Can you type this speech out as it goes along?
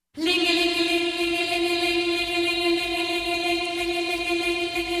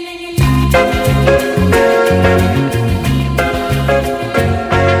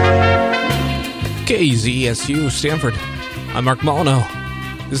WZSU, Stanford. I'm Mark Molyneux.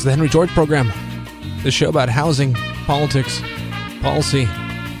 This is the Henry George Program, the show about housing, politics, policy,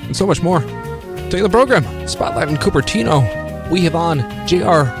 and so much more. Today on the program, Spotlight on Cupertino. We have on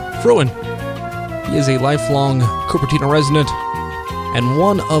J.R. Fruen. He is a lifelong Cupertino resident and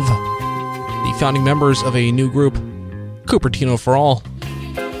one of the founding members of a new group, Cupertino for All.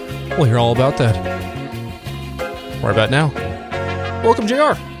 We'll hear all about that right about now. Welcome,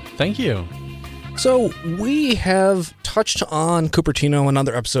 J.R. Thank you. So, we have touched on Cupertino in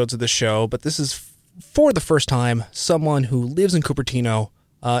other episodes of this show, but this is, for the first time, someone who lives in Cupertino.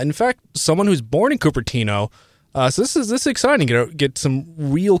 In fact, someone who's born in Cupertino. So this is exciting to get some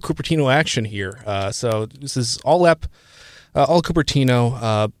real Cupertino action here. So this is all Cupertino.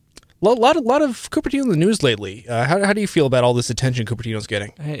 A lot of Cupertino in the news lately. How do you feel about all this attention Cupertino's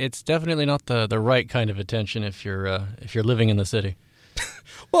getting? It's definitely not the right kind of attention if you're living in the city.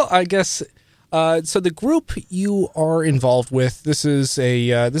 Well, I guess. So the group you are involved with, this is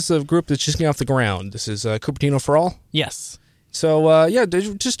a group that's just getting off the ground. This is Cupertino for All? Yes. So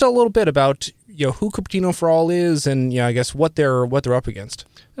just a little bit about who Cupertino for All is, and I guess what they're up against.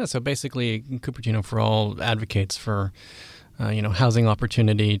 Yeah, so basically, Cupertino for All advocates for housing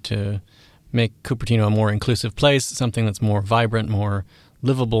opportunity to make Cupertino a more inclusive place, something that's more vibrant, more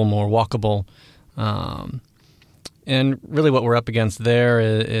livable, more walkable. And really what we're up against there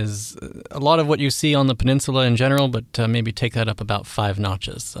is a lot of what you see on the peninsula in general, but maybe take that up about 5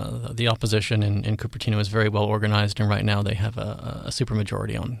 notches. The opposition in Cupertino is very well organized, and right now they have a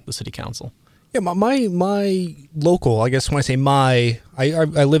supermajority on the city council. Yeah, my local, I guess when I say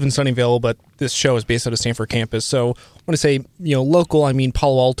I live in Sunnyvale, but this show is based out of Stanford campus. So when I say, local, I mean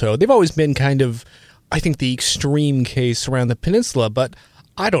Palo Alto. They've always been kind of, I think, the extreme case around the peninsula, but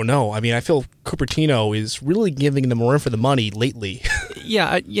I don't know. I mean, I feel Cupertino is really giving them a run for the money lately.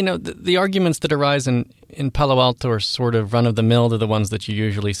 Yeah, the arguments that arise in Palo Alto are sort of run-of-the-mill. They're the ones that you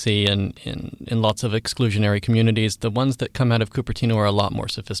usually see in lots of exclusionary communities. The ones that come out of Cupertino are a lot more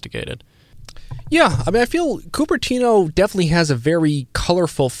sophisticated. Yeah, I mean, I feel Cupertino definitely has a very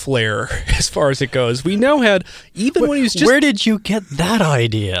colorful flair as far as it goes. We now had, even when he was just... Where did you get that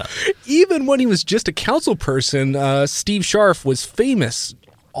idea? Even when he was just a council person, Steve Scharf was famous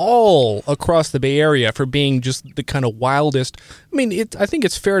all across the Bay Area for being just the kind of wildest. I mean, I think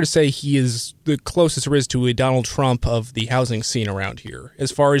it's fair to say he is the closest there is to a Donald Trump of the housing scene around here, as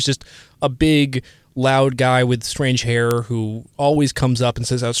far as just a big, loud guy with strange hair who always comes up and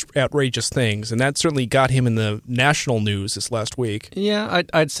says outrageous things, and that certainly got him in the national news this last week. Yeah,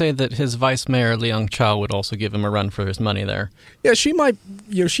 I'd say that his vice mayor, Liang Chao, would also give him a run for his money there. Yeah, she might,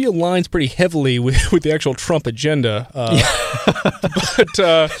 she aligns pretty heavily with the actual Trump agenda. But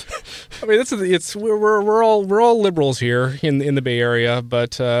I mean, we're all liberals here in the Bay Area,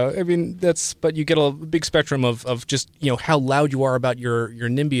 but I mean but you get a big spectrum of just how loud you are about your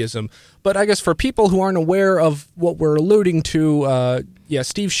NIMBYism. But I guess for people who aren't aware of what we're alluding to,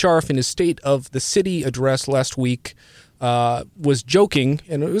 Steve Scharf in his State of the City address last week was joking,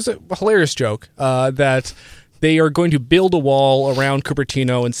 and it was a hilarious joke, that they are going to build a wall around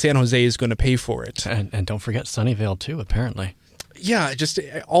Cupertino and San Jose is going to pay for it. And don't forget Sunnyvale, too, apparently. Yeah, just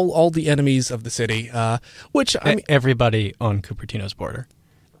all the enemies of the city, which I mean, everybody on Cupertino's border.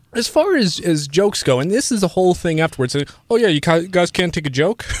 As far as jokes go, and this is a whole thing afterwards. Oh yeah, you guys can't take a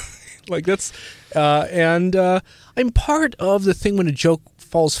joke, like that's, and I'm part of the thing when a joke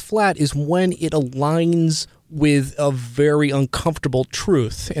falls flat is when it aligns with a very uncomfortable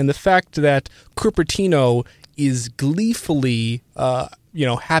truth, and the fact that Cupertino is gleefully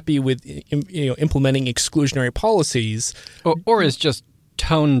happy with implementing exclusionary policies, or is just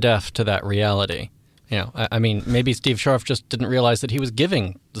tone deaf to that reality. I mean, maybe Steve Scharf just didn't realize that he was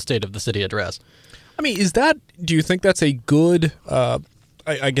giving the State of the City address. I mean, do you think that's a good,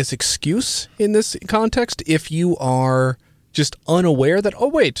 I guess, excuse in this context if you are just unaware that,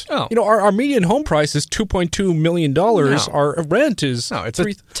 our median home price is $2.2 million, our rent is... No, it's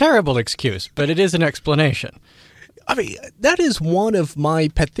a terrible excuse, but it is an explanation. I mean, that is one of my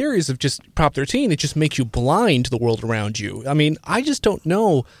pet theories of just Prop 13. It just makes you blind to the world around you. I mean, I just don't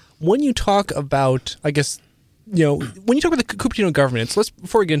know. When you talk about, I guess, when you talk about the Cupertino governance,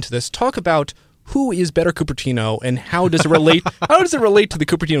 before we get into this, talk about who is Better Cupertino and how does it relate? How does it relate to the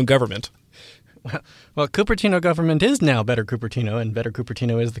Cupertino government? Well, Cupertino government is now Better Cupertino, and Better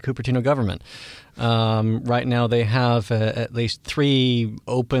Cupertino is the Cupertino government. Right now they have at least 3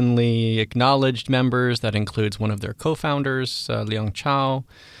 openly acknowledged members. That includes one of their co-founders, Liang Chao,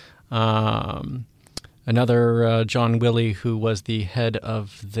 another John Willey, who was the head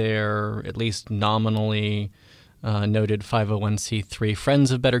of their, at least nominally, noted 501c3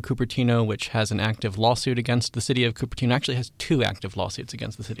 Friends of Better Cupertino, which has an active lawsuit against the city of Cupertino. Actually has 2 active lawsuits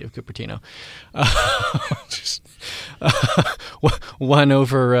against the city of Cupertino. One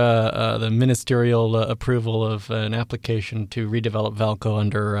over the ministerial approval of an application to redevelop Valco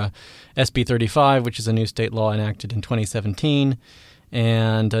under SB 35, which is a new state law enacted in 2017,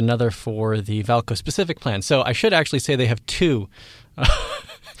 and another for the Valco specific plan. So I should actually say they have 2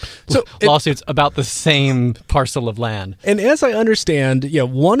 lawsuits about the same parcel of land. And as I understand,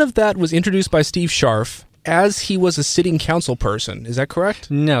 one of that was introduced by Steve Scharf as he was a sitting council person. Is that correct?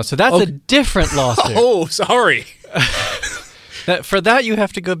 No, so that's a different lawsuit. Oh, sorry. For that, you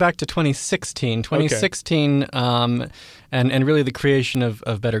have to go back to 2016. 2016, okay. And really the creation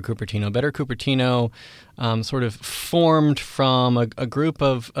of Better Cupertino. Better Cupertino sort of formed from a group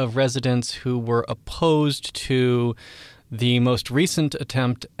of residents who were opposed to the most recent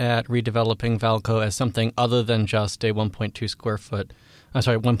attempt at redeveloping Valco as something other than just a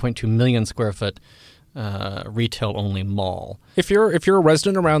 1.2 million square foot retail-only mall. If you're a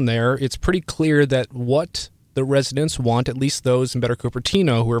resident around there, it's pretty clear that what the residents want, at least those in Better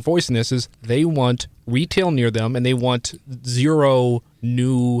Cupertino who are voicing this, is they want retail near them and they want 0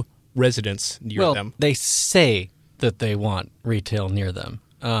 new residents near them. They say that they want retail near them.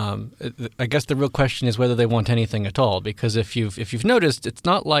 I guess the real question is whether they want anything at all, because if you've noticed, it's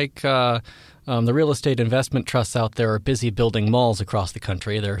not like the real estate investment trusts out there are busy building malls across the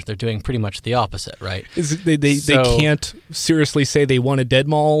country. They're doing pretty much the opposite, right? They can't seriously say they want a dead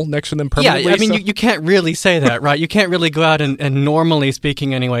mall next to them permanently? Yeah, I mean, you can't really say that, right? You can't really go out and normally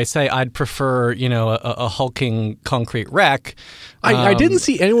speaking anyway, say I'd prefer, a hulking concrete wreck. I didn't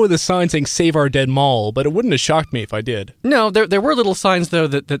see anyone with a sign saying "Save our dead mall," but it wouldn't have shocked me if I did. No, there were little signs though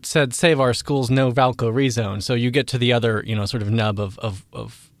that said "Save our schools, no Valco rezone." So you get to the other, sort of nub of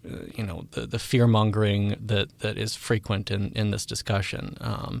the fear mongering that is frequent in this discussion.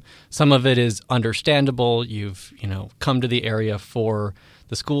 Some of it is understandable. You've come to the area for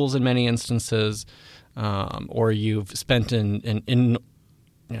the schools in many instances, or you've spent an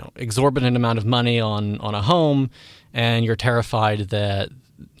exorbitant amount of money on a home, and you're terrified that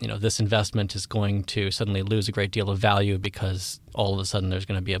this investment is going to suddenly lose a great deal of value because all of a sudden there's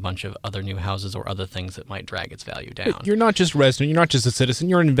going to be a bunch of other new houses or other things that might drag its value down. You're not just resident, you're not just a citizen,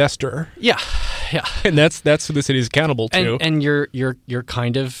 you're an investor. Yeah. And that's who the city is accountable to. And you're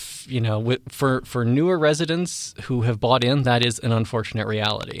kind of, for newer residents who have bought in, that is an unfortunate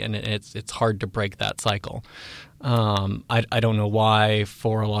reality, and it's hard to break that cycle. I don't know why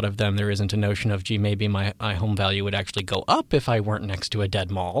for a lot of them there isn't a notion of, gee, maybe my home value would actually go up if I weren't next to a dead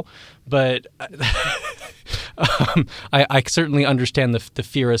mall. But I certainly understand the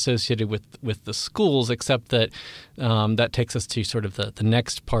fear associated with the schools, except that that takes us to sort of the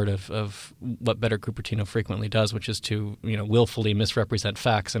next part of what Better Cupertino frequently does, which is to willfully misrepresent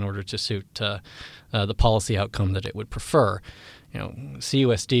facts in order to suit the policy outcome that it would prefer.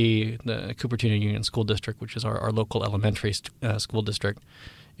 CUSD, the Cupertino Union School District, which is our local elementary school district,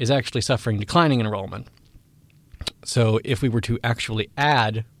 is actually suffering declining enrollment. So if we were to actually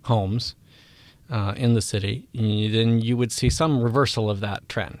add homes in the city, then you would see some reversal of that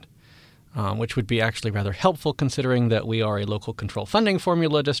trend, which would be actually rather helpful considering that we are a local control funding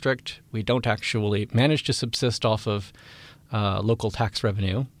formula district. We don't actually manage to subsist off of local tax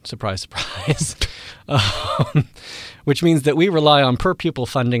revenue, surprise, surprise, which means that we rely on per pupil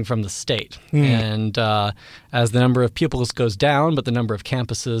funding from the state. And as the number of pupils goes down, but the number of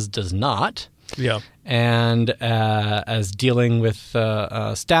campuses does not. Yeah. And as dealing with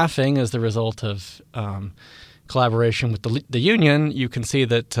staffing as the result of collaboration with the union, you can see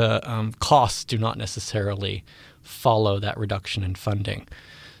that costs do not necessarily follow that reduction in funding.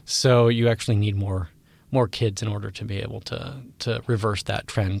 So you actually need more kids in order to be able to reverse that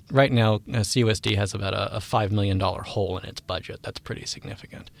trend. Right now, CUSD has about a $5 million hole in its budget. That's pretty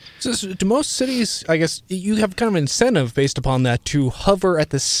significant. So do most cities, I guess, you have kind of an incentive based upon that to hover at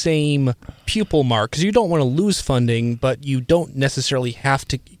the same pupil mark, because you don't want to lose funding, but you don't necessarily have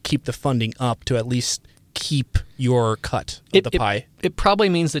to keep the funding up to at least keep your cut of the pie. It probably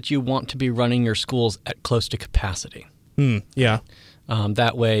means that you want to be running your schools at close to capacity. Yeah.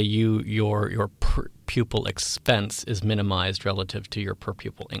 That way, your per pupil expense is minimized relative to your per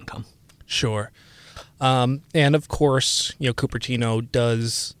pupil income. Sure. And of course, Cupertino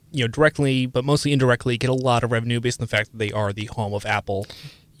does, directly, but mostly indirectly, get a lot of revenue based on the fact that they are the home of Apple.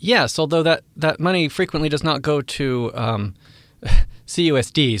 Yes, although that money frequently does not go to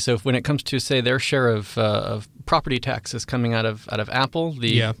CUSD. So when it comes to, say, their share of property taxes coming out of Apple,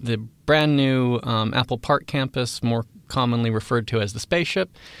 the brand new Apple Park campus, more commonly referred to as the spaceship,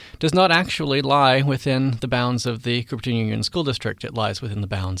 does not actually lie within the bounds of the Cupertino Union School District. It lies within the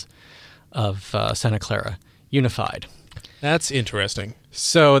bounds of Santa Clara Unified. That's interesting.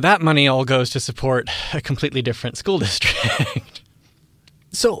 So that money all goes to support a completely different school district.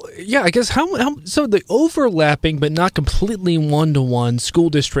 So, yeah, I guess so the overlapping but not completely one-to-one school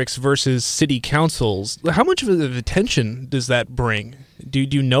districts versus city councils, how much of attention does that bring? Do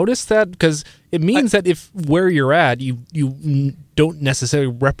you notice that? Because it means that if where you're at, you don't necessarily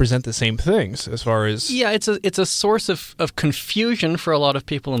represent the same things as far as... Yeah, it's a source of confusion for a lot of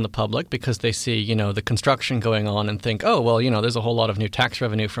people in the public because they see, the construction going on and think, oh, well, there's a whole lot of new tax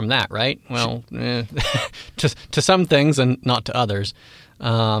revenue from that, right? Well, to some things and not to others.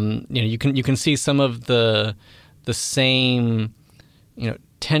 You can see some of the same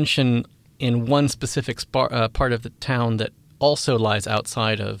tension in one specific part of the town that also lies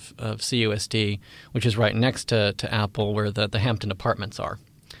outside of CUSD, which is right next to Apple, where the Hampton apartments are.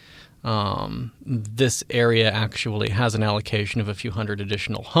 This area actually has an allocation of a few hundred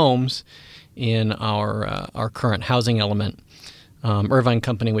additional homes in our current housing element. Irvine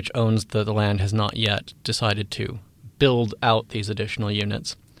Company, which owns the land, has not yet decided to build out these additional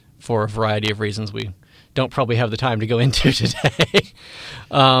units for a variety of reasons we don't probably have the time to go into today.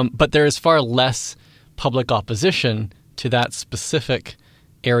 But there is far less public opposition to that specific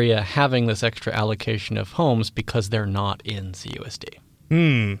area having this extra allocation of homes because they're not in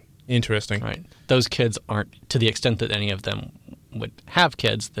CUSD. Interesting. Right. Those kids aren't, to the extent that any of them would have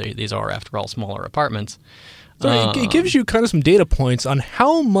kids, these are, after all, smaller apartments. So it gives you kind of some data points on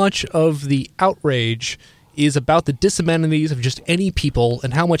how much of the outrage is about the disamenities of just any people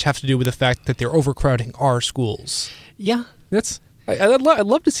and how much have to do with the fact that they're overcrowding our schools. Yeah. I'd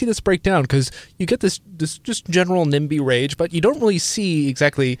love to see this break down because you get this just general NIMBY rage, but you don't really see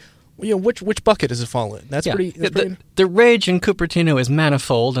exactly which bucket does it fall in. That's pretty. The rage in Cupertino is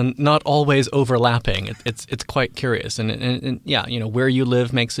manifold and not always overlapping. It's quite curious, and yeah, where you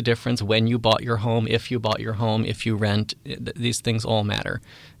live makes a difference. When you bought your home, if you bought your home, if you rent, these things all matter.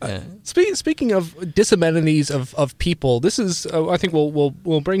 Speaking of disamenities of people, this is I think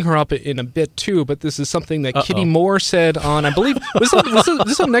we'll bring her up in a bit too. But this is something that Kitty Moore said on, I believe, was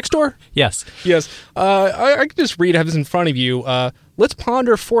this on Nextdoor? Yes. I can just read. I have this in front of you. Let's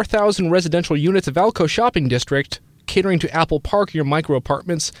ponder 4,000 residential units of Valco Shopping District, catering to Apple Park, your micro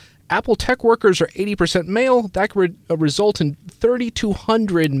apartments. Apple tech workers are 80% male. That could result in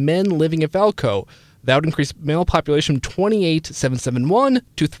 3,200 men living at Valco. That would increase male population from 28,771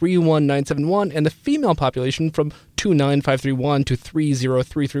 to 31,971, and the female population from 29,531 to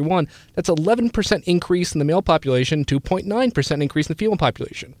 30331. That's 11% increase in the male population, 2.9% increase in the female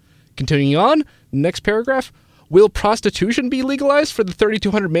population. Continuing on, next paragraph. Will prostitution be legalized for the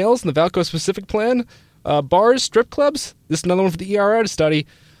 3,200 males in the Valco-specific plan? Bars, strip clubs? This is another one for the ERR study.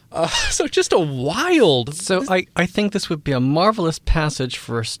 So just a wild... So I think this would be a marvelous passage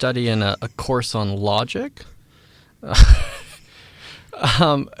for a study in a course on logic.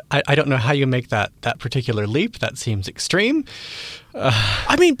 I don't know how you make that particular leap. That seems extreme.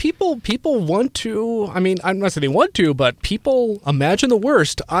 I mean, people want to... I mean, I'm not saying they want to, but people imagine the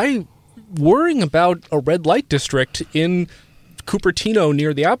worst. Worrying about a red light district in Cupertino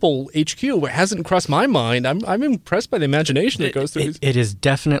near the Apple HQ hasn't crossed my mind. I'm impressed by the imagination that goes through. It is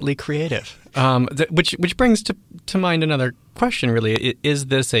definitely creative, which brings to mind another question. Really, is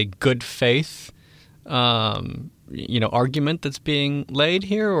this a good faith, argument that's being laid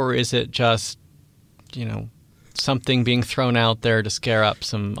here, or is it just, something being thrown out there to scare up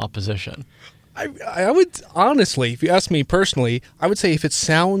some opposition? I would honestly, if you ask me personally, I would say if it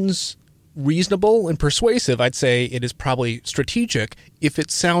sounds reasonable and persuasive, I'd say it is probably strategic. If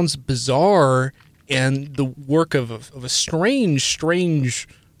it sounds bizarre and the work of a strange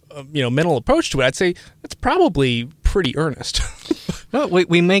mental approach to it, I'd say that's probably pretty earnest. Well,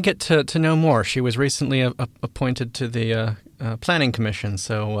 we may get to know more. She was recently appointed to the Planning Commission,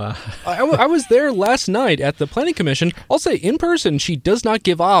 so... I was there last night at the Planning Commission. I'll say, in person, she does not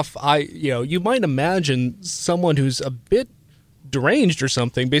give off... you might imagine someone who's a bit deranged or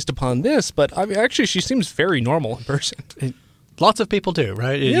something based upon this, but I mean, actually she seems very normal in person. Lots of people do,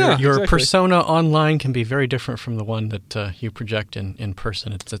 right? Yeah, your exactly. persona online can be very different from the one that you project in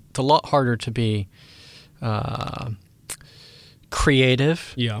person. It's a lot harder to be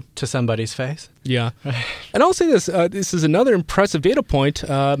creative to somebody's face. Yeah. And I'll say this, this is another impressive data point.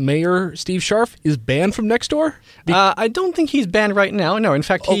 Mayor Steve Scharf is banned from Nextdoor? I don't think he's banned right now. No, in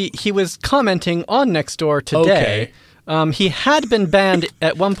fact, he was commenting on Nextdoor today. Okay. He had been banned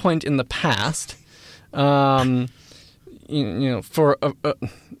at one point in the past, for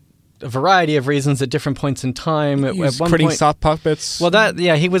a variety of reasons at different points in time. He was creating sock puppets. Well,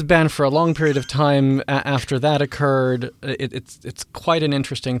 he was banned for a long period of time after that occurred. It's quite an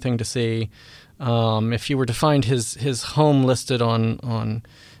interesting thing to see. If you were to find his home listed on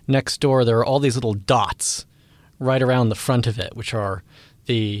Nextdoor, there are all these little dots right around the front of it, which are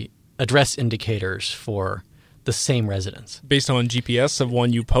the address indicators for the same residence. Based on GPS of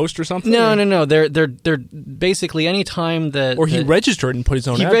one you post or something? No. They're basically any time that... Or he registered and put his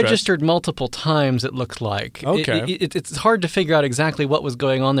own address. He registered multiple times, it looks like. Okay. It's hard to figure out exactly what was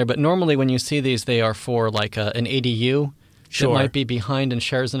going on there, but normally when you see these, they are for like an ADU that might be behind and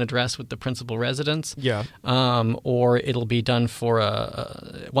shares an address with the principal residence. Yeah. Or it'll be done for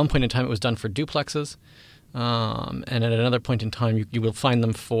at one point in time, it was done for duplexes. And at another point in time, you will find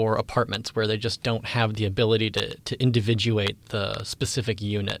them for apartments where they just don't have the ability to individuate the specific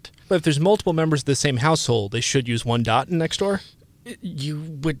unit. But if there's multiple members of the same household, they should use one dot in Nextdoor? You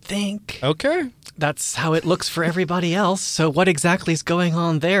would think. Okay. That's how it looks for everybody else. So what exactly is going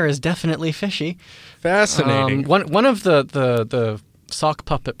on there is definitely fishy. Fascinating. One of the sock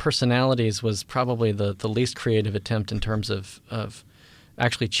puppet personalities was probably the least creative attempt in terms of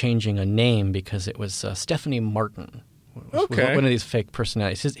actually changing a name, because it was Stephanie Martin. Okay. One of these fake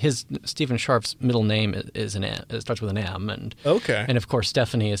personalities. His Stephen Scharf's middle name is an M. It starts with an M, and of course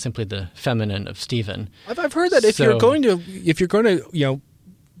Stephanie is simply the feminine of Stephen. I've heard that if you're going to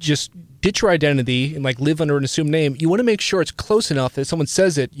just ditch your identity and like live under an assumed name, you want to make sure it's close enough that if someone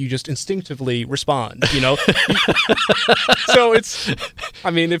says it, you just instinctively respond, So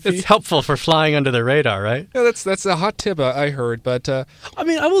it's helpful for flying under the radar, right? Yeah, that's a hot tip I heard. But I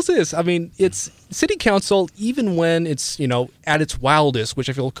will say this. It's city council, even when it's, at its wildest, which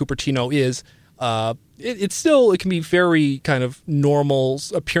I feel Cupertino is, it can be very kind of normal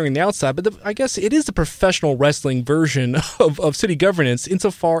appearing on the outside, but I guess it is the professional wrestling version of city governance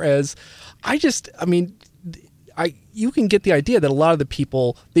insofar as you can get the idea that a lot of the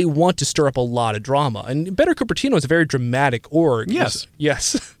people, they want to stir up a lot of drama. And Better Cupertino is a very dramatic org. Yes.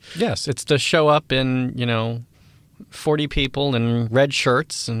 Yes. Yes, it's to show up in, 40 people in red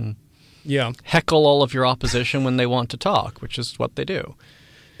shirts and heckle all of your opposition when they want to talk, which is what they do.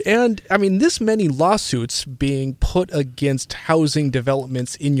 And, this many lawsuits being put against housing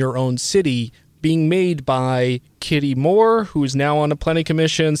developments in your own city being made by Kitty Moore, who is now on a planning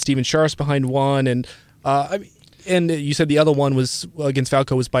commission, Stephen Scharf's behind one, and you said the other one was against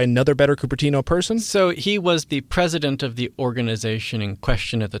Falco was by another Better Cupertino person? So he was the president of the organization in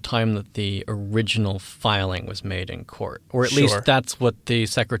question at the time that the original filing was made in court. Or at least that's what the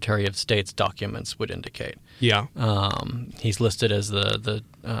Secretary of State's documents would indicate. Yeah. He's listed as the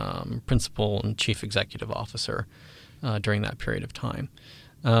principal and chief executive officer during that period of time.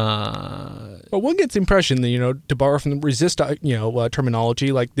 But one gets the impression that, to borrow from the resist,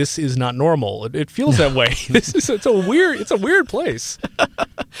 terminology, like this is not normal. It feels that way. It's a weird place.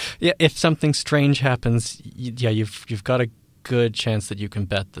 Yeah, if something strange happens, you've got a good chance that you can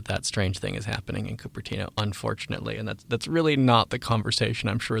bet that strange thing is happening in Cupertino, unfortunately, and that's really not the conversation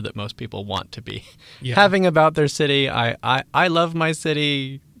I'm sure that most people want to be having about their city. I love my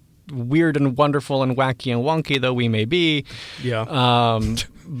city. Weird and wonderful and wacky and wonky though we may be,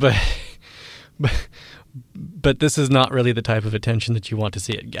 but this is not really the type of attention that you want to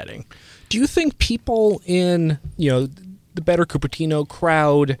see it getting. Do you think people in the Better Cupertino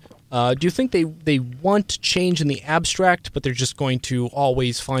crowd, do you think they want change in the abstract, but they're just going to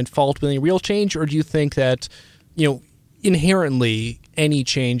always find fault with any real change, or do you think that inherently any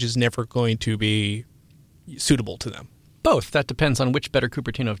change is never going to be suitable to them? Both. That depends on which Better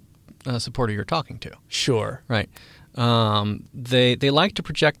Cupertino supporter you're talking to. Sure. Right. They like to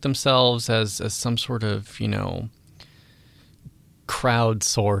project themselves as some sort of,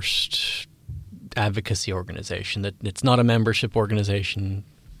 crowdsourced advocacy organization. That it's not a membership organization.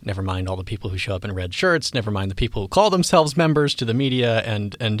 Never mind all the people who show up in red shirts. Never mind the people who call themselves members to the media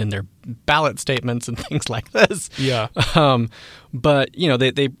and in their ballot statements and things like this. Yeah. But,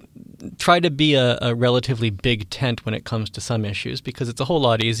 they try to be a relatively big tent when it comes to some issues, because it's a whole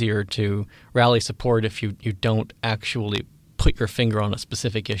lot easier to rally support if you don't actually put your finger on a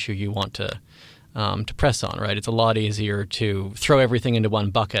specific issue you want to press on, right? It's a lot easier to throw everything into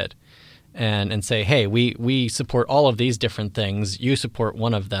one bucket and say, hey, we support all of these different things. You support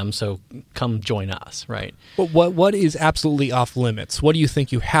one of them, so come join us, right? But what is absolutely off limits? What do you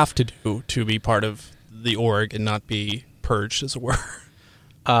think you have to do to be part of the org and not be purged, as it were?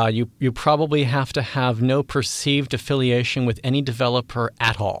 You probably have to have no perceived affiliation with any developer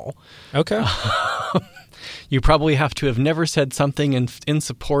at all. Okay. You probably have to have never said something in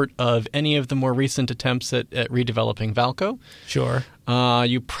support of any of the more recent attempts at redeveloping Valco. Sure.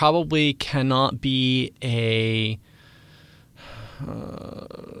 You probably cannot be a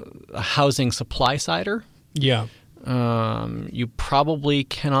housing supply-sider. Yeah. You probably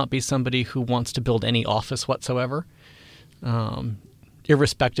cannot be somebody who wants to build any office whatsoever,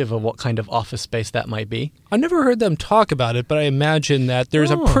 irrespective of what kind of office space that might be. I never heard them talk about it, but I imagine that there's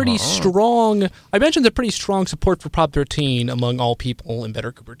a pretty strong support for Prop 13 among all people in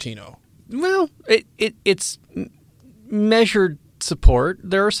Better Cupertino. Well, it's measured support.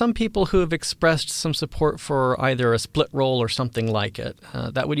 There are some people who have expressed some support for either a split roll or something like it.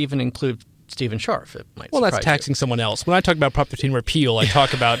 That would even include Stephen Scharf. It might Well, that's taxing someone else. When I talk about Prop 13 repeal, I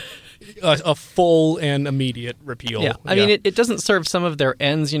talk about a full and immediate repeal. Yeah, I mean, it doesn't serve some of their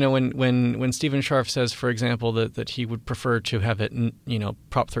ends. When Stephen Scharf says, for example, that he would prefer to have it,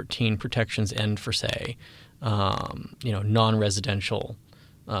 Prop 13 protections end for, say, non-residential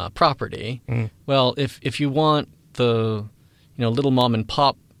property. Well, if you want the little mom and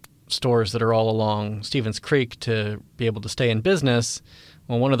pop stores that are all along Stevens Creek to be able to stay in business,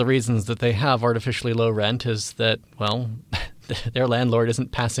 well, one of the reasons that they have artificially low rent is that, well, their landlord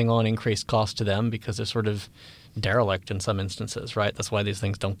isn't passing on increased costs to them because they're sort of derelict in some instances, right? That's why these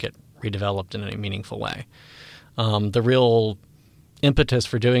things don't get redeveloped in any meaningful way. The real impetus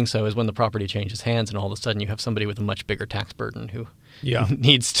for doing so is when the property changes hands and all of a sudden you have somebody with a much bigger tax burden who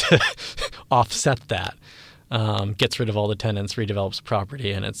needs to offset that. Gets rid of all the tenants, redevelops the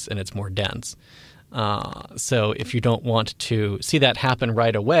property, and it's more dense. So if you don't want to see that happen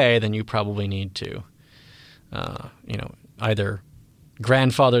right away, then you probably need to, either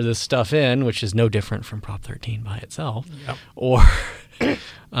grandfather this stuff in, which is no different from Prop 13 by itself, or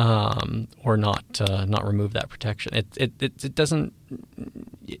not remove that protection. It doesn't.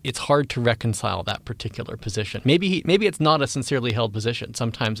 It's hard to reconcile that particular position. Maybe it's not a sincerely held position.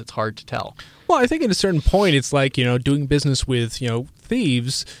 Sometimes it's hard to tell. Well, I think at a certain point, it's like doing business with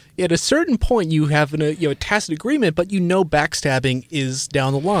thieves. At a certain point, you have a tacit agreement, but backstabbing is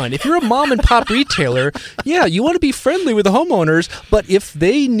down the line. If you're a mom and pop retailer, you want to be friendly with the homeowners, but if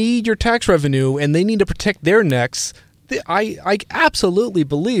they need your tax revenue and they need to protect their necks, I absolutely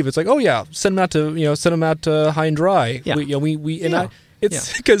believe it's like, send them out to high and dry. Yeah.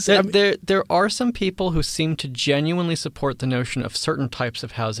 It's because there are some people who seem to genuinely support the notion of certain types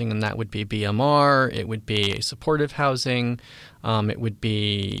of housing, and that would be BMR. It would be supportive housing. It would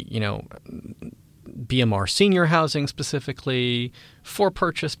be BMR senior housing specifically, for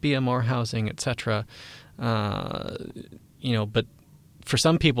purchase BMR housing, etc. But for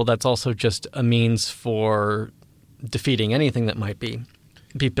some people, that's also just a means for defeating anything that might be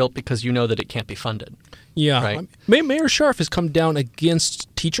built because that it can't be funded. Yeah. Right? Mayor Scharf has come down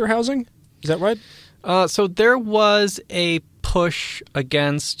against teacher housing. Is that right? So there was a push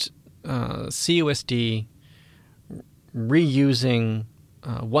against CUSD reusing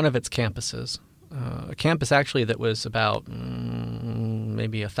one of its campuses, a campus actually that was about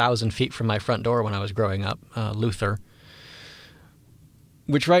maybe 1,000 feet from my front door when I was growing up, Luther,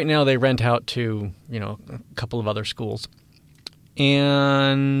 which right now they rent out to a couple of other schools.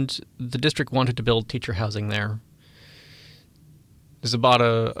 And the district wanted to build teacher housing there. There's about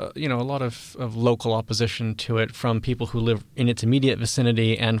a lot of local opposition to it from people who live in its immediate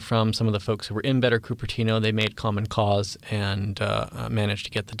vicinity and from some of the folks who were in Better Cupertino. They made common cause and managed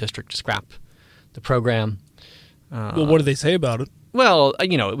to get the district to scrap the program. Well, what did they say about it? Well,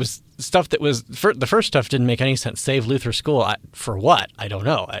 it was stuff that was the first stuff didn't make any sense. Save Luther School for what? I don't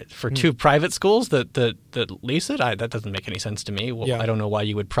know. For two private schools that lease it, that doesn't make any sense to me. Well, I don't know why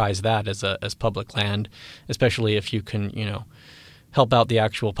you would prize that as public land, especially if you can help out the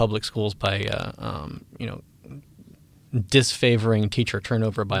actual public schools by disfavoring teacher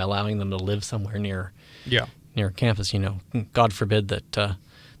turnover by allowing them to live somewhere near campus. God forbid that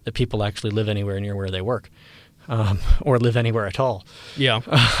people actually live anywhere near where they work. Or live anywhere at all. Yeah.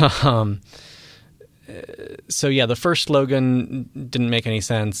 The first slogan didn't make any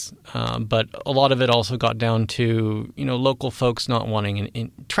sense, but a lot of it also got down to local folks not wanting in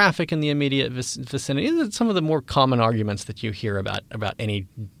traffic in the immediate vicinity. It's some of the more common arguments that you hear about any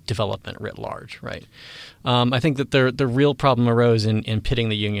development writ large, right? I think that the real problem arose in pitting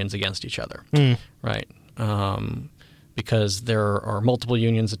the unions against each other, right? Because there are multiple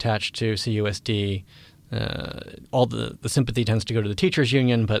unions attached to CUSD. All the sympathy tends to go to the teachers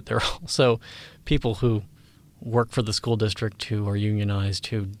union, but there are also people who work for the school district who are unionized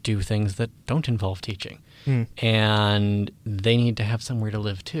who do things that don't involve teaching. And they need to have somewhere to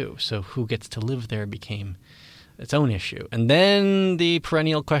live too. So who gets to live there became its own issue. And then the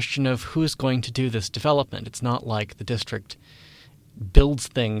perennial question of who's going to do this development. It's not like the district builds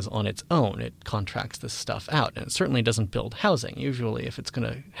things on its own. It contracts this stuff out, and it certainly doesn't build housing. Usually, if it's going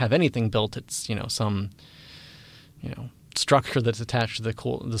to have anything built, it's some structure that's attached to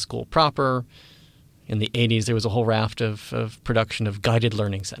the school proper. In the 80s, there was a whole raft of production of guided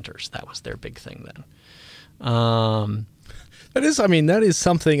learning centers. That was their big thing then. That is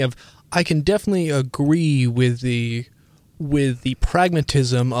something of, I can definitely agree with the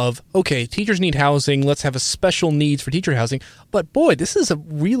pragmatism of, okay, teachers need housing, let's have a special needs for teacher housing. But boy, this is a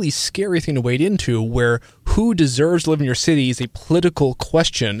really scary thing to wade into, where who deserves to live in your city is a political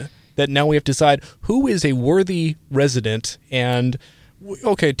question that now we have to decide who is a worthy resident. And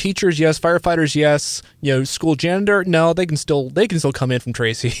okay, teachers, yes. Firefighters, yes. School janitor, no. They can still come in from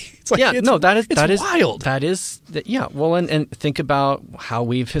Tracy. It's like, that is wild. Well, and think about how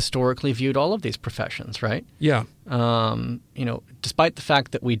we've historically viewed all of these professions, right? Yeah. Despite the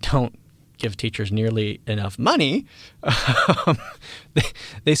fact that we don't give teachers nearly enough money,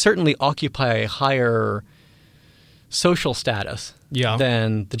 they certainly occupy a higher social status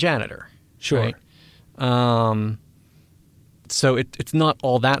than the janitor. Sure. Right? So it's not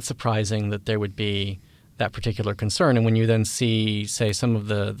all that surprising that there would be that particular concern. And when you then see, say, some of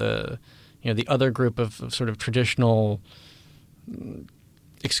the other group of sort of traditional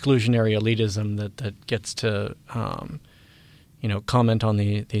exclusionary elitism that gets to comment on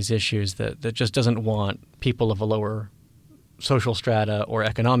these issues that just doesn't want people of a lower social strata or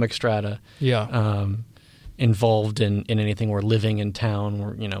economic strata involved in anything, or living in town,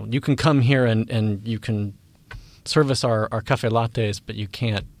 or you can come here and you can service our cafe lattes, but you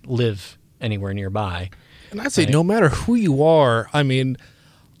can't live anywhere nearby. And I'd say no matter who you are,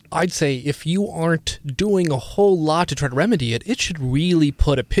 I'd say if you aren't doing a whole lot to try to remedy it, it should really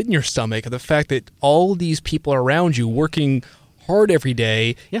put a pit in your stomach of the fact that all these people are around you working hard every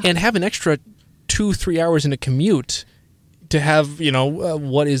day and have an extra 2-3 hours in a commute to have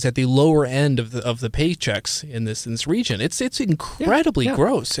what is at the lower end of the paychecks in this region. It's incredibly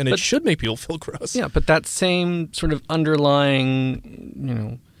gross, and it should make people feel gross. Yeah, but that same sort of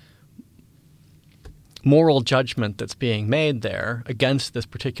underlying moral judgment that's being made there against this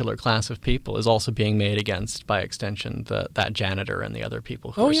particular class of people is also being made against, by extension, that janitor and the other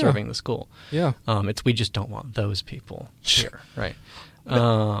people who are serving the school. Yeah, we just don't want those people here, right?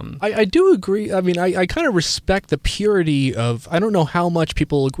 I do agree. I kind of respect the purity of. I don't know how much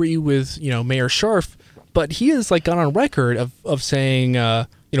people agree with Mayor Scharf, but he has gone on record of saying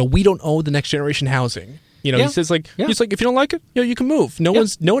we don't owe the next generation housing. He says he's like, if you don't like it, you can move. No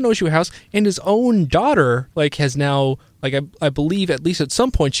one owes you a house. And his own daughter has now I believe at least at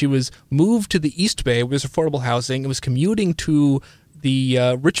some point she was moved to the East Bay with affordable housing and was commuting to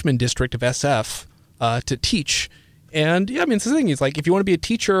the Richmond district of SF to teach. And it's the thing. It's like, if you want to be a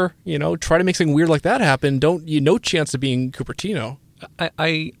teacher, try to make something weird like that happen. No chance of being Cupertino.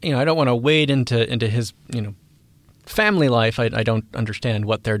 I don't want to wade into his family life. I don't understand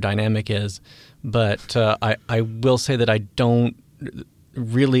what their dynamic is, but I will say that I don't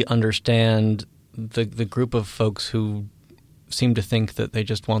really understand the group of folks who seem to think that they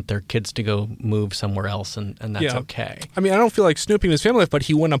just want their kids to go move somewhere else, and that's okay. I don't feel like snooping his family life, but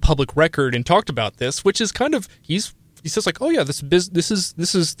he went on public record and talked about this, which is kind of he says this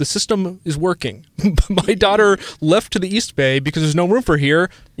is the system is working. My daughter left to the East Bay because there's no room for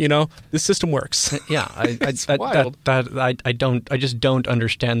here. This system works. Yeah, it's wild. I just don't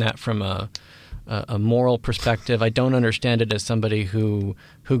understand that from a moral perspective. I don't understand it as somebody who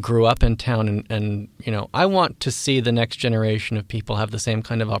grew up in town, and I want to see the next generation of people have the same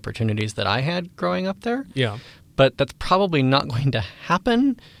kind of opportunities that I had growing up there. Yeah, but that's probably not going to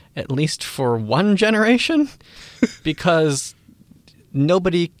happen, at least for one generation, because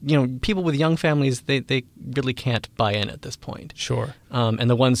nobody, people with young families, they really can't buy in at this point. Sure. And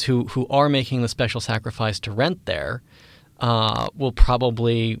the ones who are making the special sacrifice to rent there will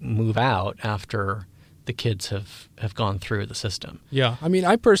probably move out after the kids have gone through the system. Yeah.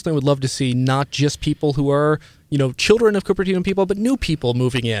 I personally would love to see not just people who are, children of Cupertino people, but new people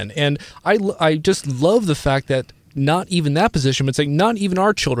moving in. And I just love the fact that not even that position, but saying not even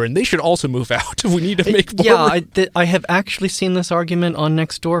our children, they should also move out. We need to make more. Yeah, I have actually seen this argument on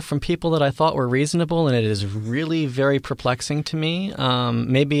Nextdoor from people that I thought were reasonable, and it is really very perplexing to me.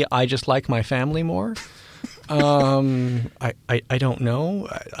 Maybe I just like my family more. I don't know.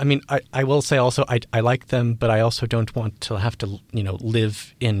 I will say also I like them, but I also don't want to have to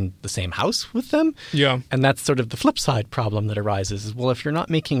live in the same house with them. Yeah, and that's sort of the flip side problem that arises. Is, well, if you're not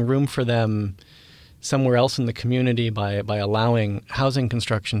making room for them somewhere else in the community by allowing housing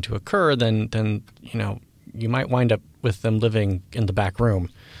construction to occur, then you might wind up with them living in the back room.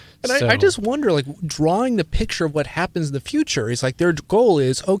 And I just wonder, like, drawing the picture of what happens in the future is like their goal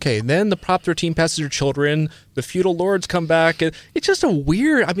is, okay, then the Prop 13 passes your children, the feudal lords come back. And it's just a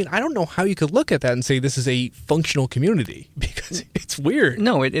weird, I mean, I don't know how you could look at that and say this is a functional community because it's weird.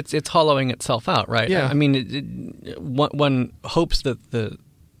 No, it's hollowing itself out, right? Yeah. I mean, one hopes that the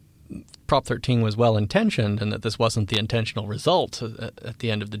Prop 13 was well-intentioned and that this wasn't the intentional result at the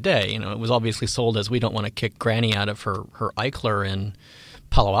end of the day. You know, it was obviously sold as we don't want to kick Granny out of her Eichler in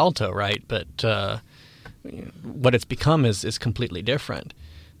Palo Alto, right? But what it's become is completely different.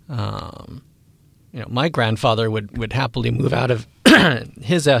 My grandfather would happily move out of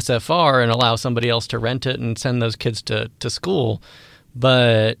his SFR and allow somebody else to rent it and send those kids to school,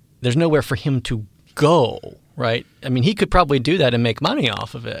 but there's nowhere for him to go, right? I mean, he could probably do that and make money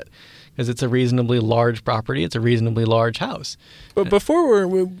off of it because it's a reasonably large property. It's a reasonably large house. But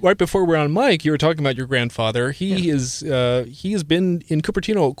right before we're on mic, you were talking about your grandfather. He has been in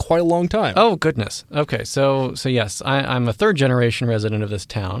Cupertino quite a long time. Oh, goodness. Okay, so yes, I'm a third-generation resident of this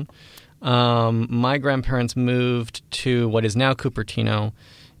town. My grandparents moved to what is now Cupertino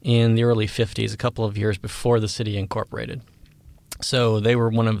in the early 50s, a couple of years before the city incorporated. So they were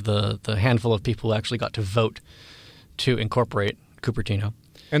one of the handful of people who actually got to vote to incorporate Cupertino.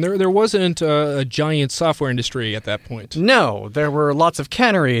 And there wasn't a giant software industry at that point. No, there were lots of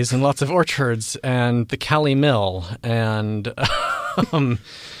canneries and lots of orchards and the Cali Mill and,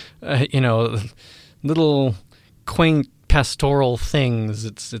 little quaint pastoral things.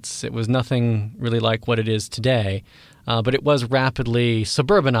 It was nothing really like what it is today, but it was rapidly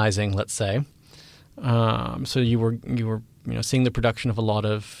suburbanizing, let's say. So you were seeing the production of a lot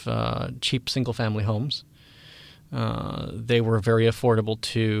of cheap single-family homes. They were very affordable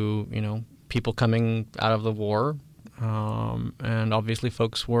to, people coming out of the war. And obviously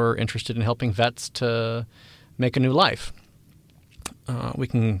folks were interested in helping vets to make a new life. We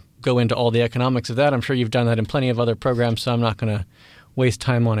can go into all the economics of that. I'm sure you've done that in plenty of other programs, so I'm not going to waste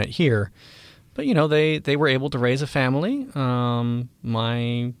time on it here. But, they were able to raise a family.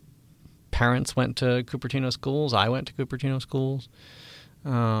 My parents went to Cupertino schools. I went to Cupertino schools.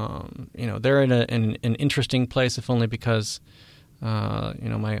 They're in an interesting place, if only because,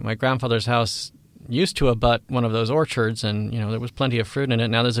 my grandfather's house used to abut one of those orchards, and there was plenty of fruit in it.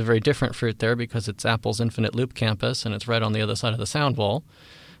 Now there's a very different fruit there because it's Apple's Infinite Loop campus, and it's right on the other side of the sound wall.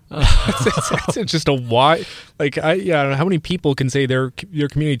 It's just a why. Like I don't know how many people can say their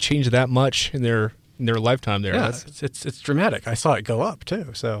community changed that much in their lifetime there. Yeah, it's dramatic. I saw it go up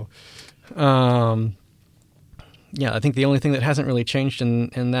too. So. I think the only thing that hasn't really changed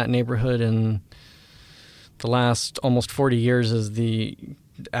in that neighborhood in the last almost 40 years is the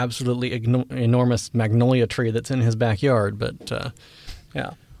absolutely enormous magnolia tree that's in his backyard. But,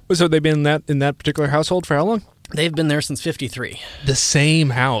 yeah. So they've been in that particular household for how long? They've been there since 1953. The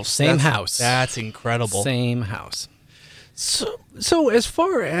same house. Same house. That's incredible. Same house. So as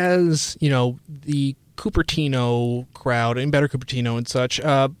far as, the Cupertino crowd and Better Cupertino and such,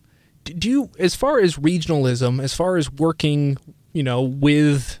 do you, as far as regionalism, as far as working,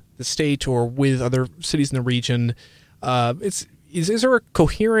 with the state or with other cities in the region, is there a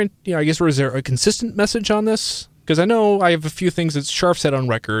coherent, or is there a consistent message on this? Because I know I have a few things that Scharf said on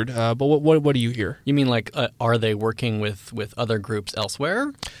record, but what do you hear? You mean like, are they working with other groups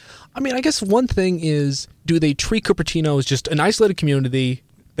elsewhere? I mean, I guess one thing is, do they treat Cupertino as just an isolated community?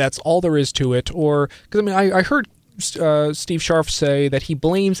 That's all there is to it, or because I heard Steve Scharf say that he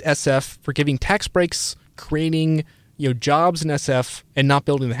blames SF for giving tax breaks, creating jobs in SF, and not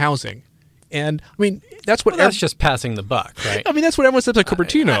building the housing. And I mean, that's what that's just passing the buck, right? I mean, that's what everyone says at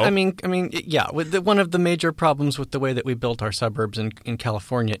Cupertino. I mean, yeah. One of the major problems with the way that we built our suburbs in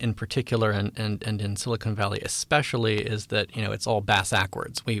California, in particular, and in Silicon Valley especially, is that it's all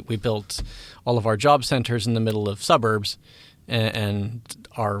bass-ackwards. We built all of our job centers in the middle of suburbs, and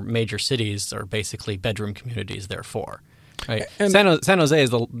our major cities are basically bedroom communities. Therefore. Right. And San Jose is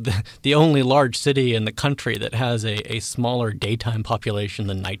the only large city in the country that has a smaller daytime population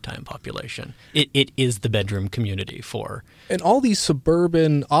than nighttime population. It is the bedroom community for. And all these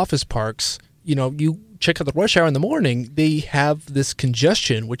suburban office parks, you check out the rush hour in the morning, they have this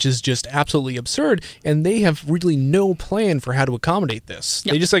congestion, which is just absolutely absurd, and they have really no plan for how to accommodate this.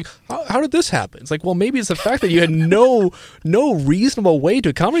 Yep. They just how did this happen? It's like, well, maybe it's the fact that you had no reasonable way to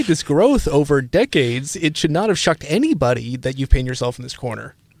accommodate this growth over decades. It should not have shocked anybody that you've painted yourself in this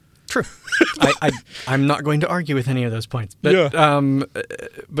corner. True. I'm not going to argue with any of those points. But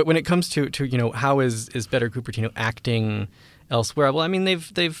but when it comes to how is Better Cupertino acting elsewhere? Well, I mean,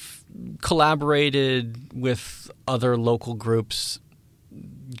 they've collaborated with other local groups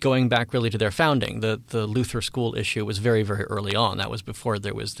going back really to their founding. The Luther School issue was very, very early on. That was before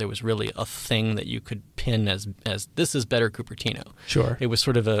there was really a thing that you could pin as this is Better Cupertino. Sure. It was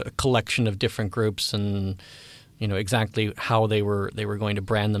sort of a collection of different groups, and exactly how they were going to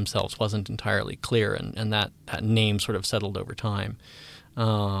brand themselves wasn't entirely clear, and that name sort of settled over time.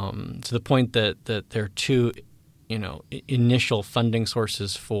 To the point that there are two, initial funding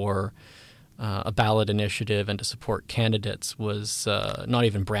sources for a ballot initiative and to support candidates was not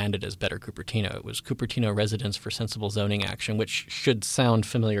even branded as Better Cupertino. It was Cupertino Residents for Sensible Zoning Action, which should sound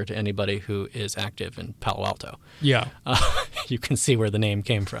familiar to anybody who is active in Palo Alto. Yeah. You can see where the name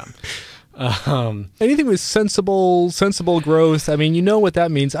came from. Anything with sensible growth. I mean, you know what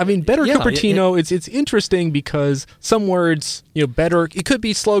that means. I mean, Better Cupertino. It's interesting because some words, better. It could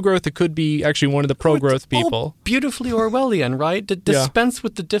be slow growth. It could be actually one of the pro-growth people. Beautifully Orwellian, right? Dispense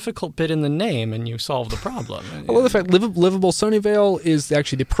with the difficult bit in the name, and you solve the problem. I love the fact Livable Sunnyvale is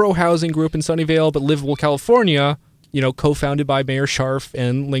actually the pro-housing group in Sunnyvale, but Livable California, co-founded by Mayor Scharf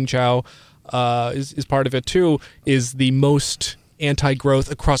and Ling Chao, is part of it too. Is the most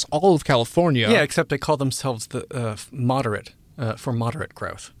anti-growth across all of California. Yeah, except they call themselves the moderate for moderate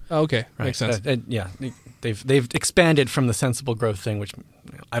growth. Okay, right. Makes sense. They've expanded from the sensible growth thing, which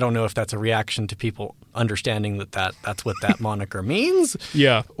I don't know if that's a reaction to people understanding that's what that moniker means.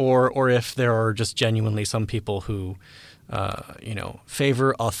 Yeah, or if there are just genuinely some people who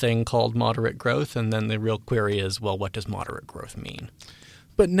favor a thing called moderate growth, and then the real query is, well, what does moderate growth mean?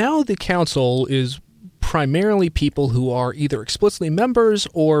 But now the council is primarily people who are either explicitly members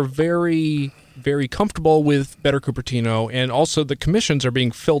or very, very comfortable with Better Cupertino, and also the commissions are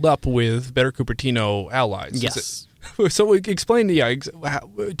being filled up with Better Cupertino allies. Yes. So explain,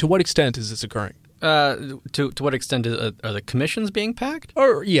 to what extent is this occurring? To what extent are the commissions being packed?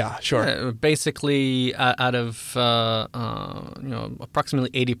 Or yeah, sure. Basically, out of approximately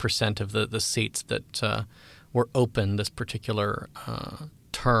 80% of the seats that were open this particular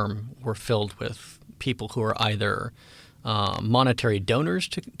term were filled with people who are either monetary donors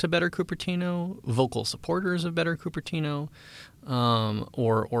to Better Cupertino, vocal supporters of Better Cupertino,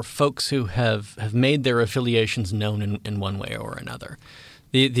 or folks who have made their affiliations known in one way or another.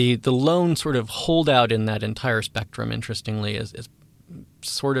 The lone sort of holdout in that entire spectrum, interestingly, is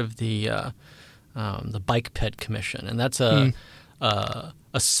sort of the Bike Ped Commission, and that's a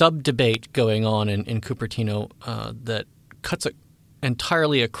sub-debate going on in Cupertino that cuts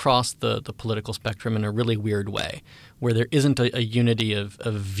entirely across the political spectrum in a really weird way, where there isn't a unity of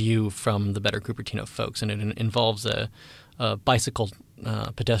view from the Better Cupertino folks, and it involves a bicycle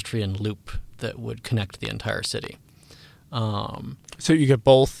pedestrian loop that would connect the entire city. So you get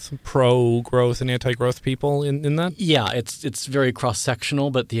both pro-growth and anti-growth people in that? Yeah, it's very cross-sectional,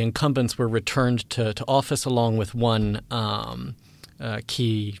 but the incumbents were returned to office along with one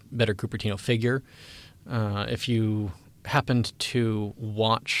key Better Cupertino figure. If you happened to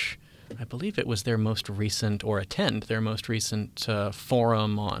watch, I believe it was their most recent, or attend their most recent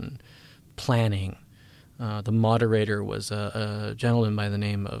forum on planning, the moderator was a gentleman by the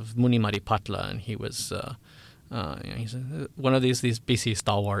name of Muni Maripatla, and he was he's one of these BC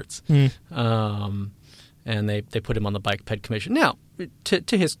stalwarts. And they put him on the Bike Ped Commission. Now,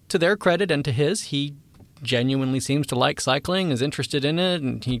 to their credit and to his, he genuinely seems to like cycling, is interested in it,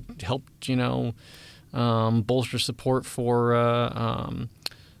 and he helped bolster support for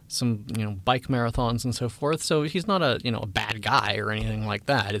some bike marathons and so forth. So he's not a bad guy or anything like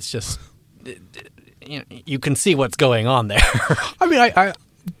that. It's just you can see what's going on there. I mean,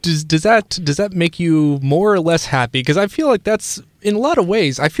 does that make you more or less happy? Because I feel like that's, in a lot of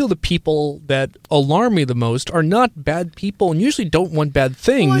ways, I feel the people that alarm me the most are not bad people and usually don't want bad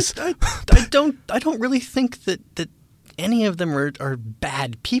things. Well, I don't really think that any of them are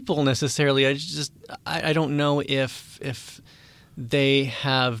bad people necessarily. I don't know if they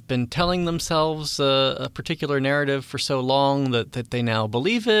have been telling themselves a particular narrative for so long that they now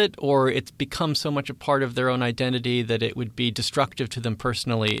believe it, or it's become so much a part of their own identity that it would be destructive to them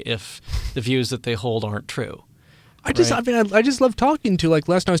personally if the views that they hold aren't true. I just love talking to, like,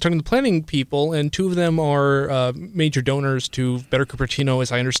 last night I was talking to planning people, and two of them are major donors to Better Cupertino,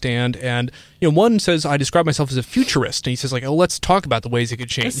 as I understand. And one says, I describe myself as a futurist, and he says, let's talk about the ways it could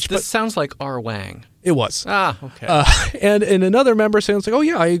change. This sounds like R. Wang. It was. Ah, okay. And another member saying,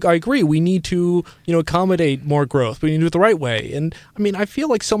 I agree. We need to, accommodate more growth. We need to do it the right way. And I mean, I feel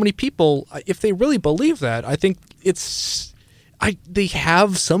like so many people, if they really believe that, I think they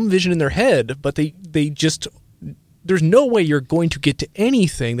have some vision in their head, but they just. There's no way you're going to get to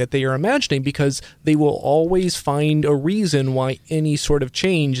anything that they are imagining, because they will always find a reason why any sort of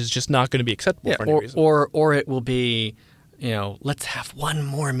change is just not going to be acceptable for any reason. Or it will be, let's have one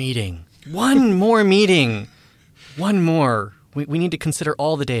more meeting. One more meeting. One more. We need to consider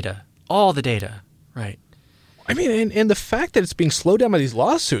all the data. All the data. Right. I mean, and the fact that it's being slowed down by these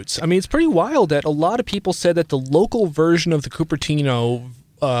lawsuits. I mean, it's pretty wild that a lot of people said that the local version of the Cupertino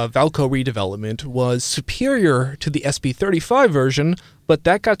Valco redevelopment was superior to the SB 35 version, but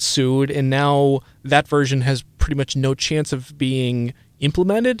that got sued, and now that version has pretty much no chance of being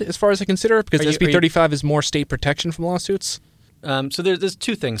implemented, as far as I consider, because SB 35 is more state protection from lawsuits. So there's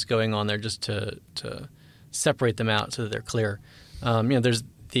two things going on there, just to separate them out so that they're clear. There's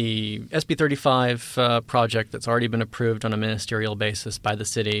the SB 35 project that's already been approved on a ministerial basis by the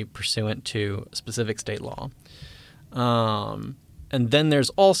city pursuant to a specific state law. And then there's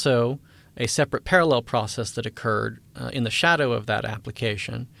also a separate parallel process that occurred in the shadow of that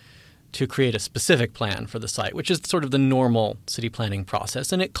application to create a specific plan for the site, which is sort of the normal city planning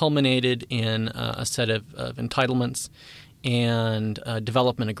process. And it culminated in a set of entitlements and a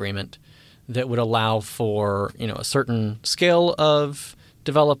development agreement that would allow for a certain scale of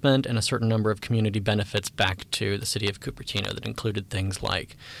development and a certain number of community benefits back to the city of Cupertino that included things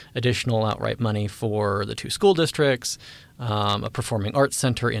like additional outright money for the 2 school districts, a performing arts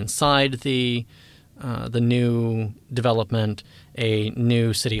center inside the new development, a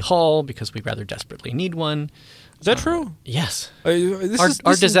new city hall because we rather desperately need one. Is that true? Yes.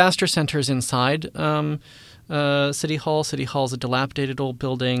 Our disaster center is inside City Hall. City Hall's a dilapidated old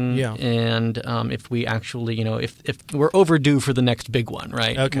building. Yeah. And if we actually, if we're overdue for the next big one,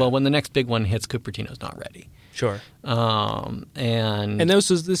 right? Okay. Well, when the next big one hits, Cupertino's not ready. Sure. And that's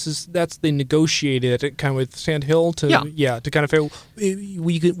the negotiated kind of with Sand Hill to kind of say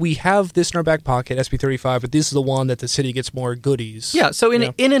we have this in our back pocket, SB 35, but this is the one that the city gets more goodies. Yeah. So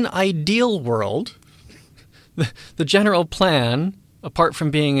in an ideal world, the general plan, apart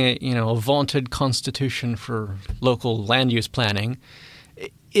from being a vaunted constitution for local land use planning,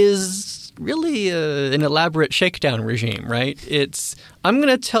 is really an elaborate shakedown regime, right? I'm going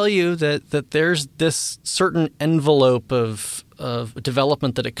to tell you that there's this certain envelope of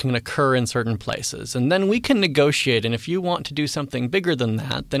development that it can occur in certain places, and then we can negotiate. And if you want to do something bigger than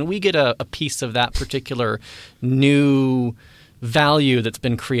that, then we get a piece of that particular new value that's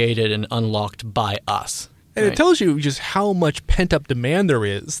been created and unlocked by us. And It tells you just how much pent-up demand there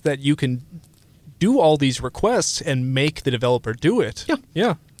is that you can do all these requests and make the developer do it. Yeah.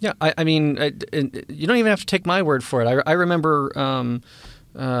 Yeah. Yeah. I mean, you don't even have to take my word for it. I remember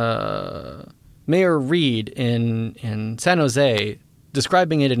Mayor Reed in San Jose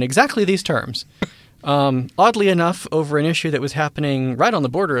describing it in exactly these terms. Oddly enough, over an issue that was happening right on the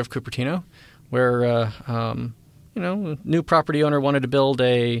border of Cupertino, where a new property owner wanted to build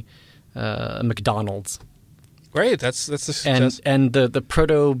a McDonald's. Great, that's a success. And the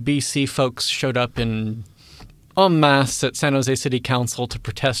proto-BC folks showed up en masse at San Jose City Council to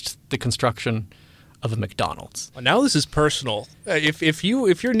protest the construction of a McDonald's. Well, now this is personal. If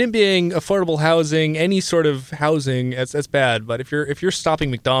you're NIMBYing affordable housing, any sort of housing, that's bad. But if you're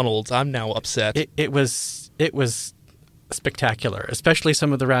stopping McDonald's, I'm now upset. It was spectacular, especially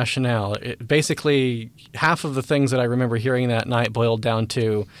some of the rationale. Basically, half of the things that I remember hearing that night boiled down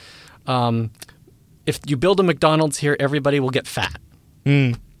to. If you build a McDonald's here, everybody will get fat.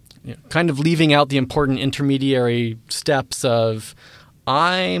 Kind of leaving out the important intermediary steps of,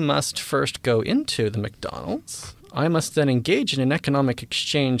 I must first go into the McDonald's. I must then engage in an economic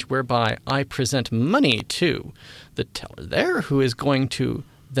exchange whereby I present money to the teller there, who is going to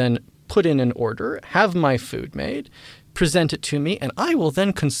then put in an order, have my food made, present it to me, and I will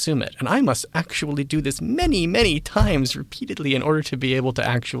then consume it. And I must actually do this many, many times repeatedly in order to be able to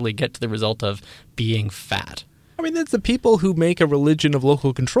actually get to the result of being fat. I mean, that's the people who make a religion of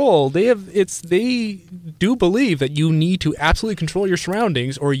local control. They do believe that you need to absolutely control your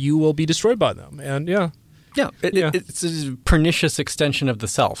surroundings or you will be destroyed by them. And it's a pernicious extension of the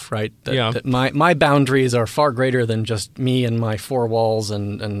self, right? That my boundaries are far greater than just me and my 4 walls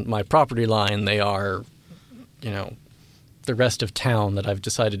and my property line. They are, the rest of town that I've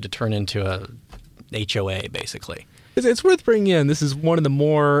decided to turn into a HOA, basically. It's worth bringing in. This is one of the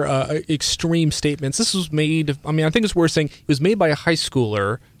more extreme statements. This was made, I think it's worth saying, it was made by a high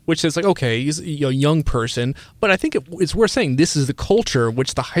schooler, which is like, okay, he's a young person. But I think it's worth saying this is the culture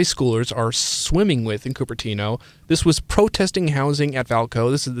which the high schoolers are swimming with in Cupertino. This was protesting housing at Valco.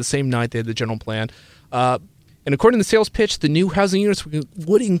 This is the same night they had the general plan. And according to the sales pitch, the new housing units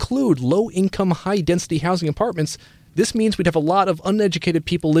would include low-income, high-density housing apartments. This means we'd have a lot of uneducated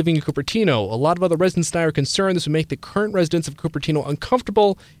people living in Cupertino. A lot of other residents and I are concerned this would make the current residents of Cupertino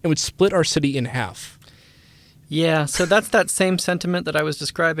uncomfortable and would split our city in half. Yeah, so that's that same sentiment that I was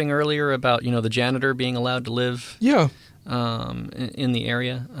describing earlier about, the janitor being allowed to live in the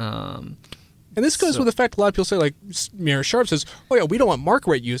area. And this goes with the fact a lot of people say, like Mayor Scharf says, "Oh yeah, we don't want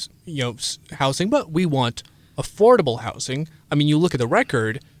market rate use, housing, but we want affordable housing." I mean, you look at the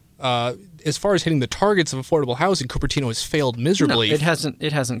record. As far as hitting the targets of affordable housing, Cupertino has failed miserably. No,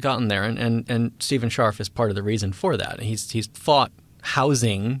 it hasn't gotten there, and Stephen Scharf is part of the reason for that. He's fought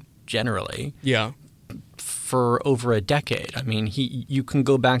housing generally. Yeah. For over a decade. I mean, you can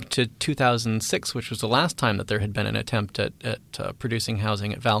go back to 2006, which was the last time that there had been an attempt at producing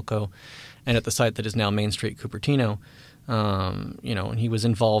housing at Valco and at the site that is now Main Street Cupertino. And he was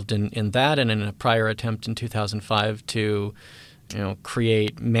involved in that and in a prior attempt in 2005 to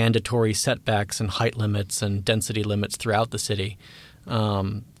create mandatory setbacks and height limits and density limits throughout the city. I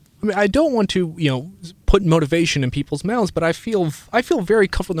mean, I don't want to, put motivation in people's mouths, but I feel very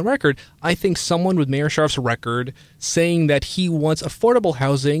comfortable in the record. I think someone with Mayor Scharf's record saying that he wants affordable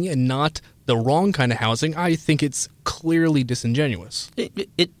housing and not the wrong kind of housing, I think it's clearly disingenuous.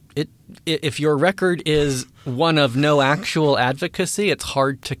 If your record is one of no actual advocacy, it's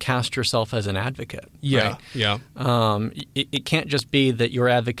hard to cast yourself as an advocate. Yeah, right? yeah. It can't just be that your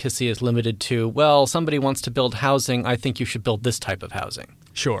advocacy is limited to, well, somebody wants to build housing, I think you should build this type of housing.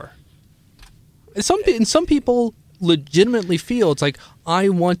 Sure. And some people legitimately feel it's like, I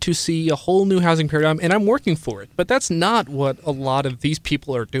want to see a whole new housing paradigm, and I'm working for it. But that's not what a lot of these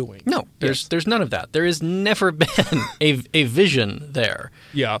people are doing. No, there's none of that. There has never been a vision there.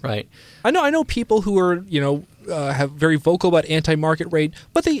 Yeah. Right. I know people who are, have very vocal about anti-market rate,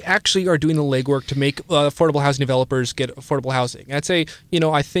 but they actually are doing the legwork to make affordable housing developers get affordable housing. I'd say,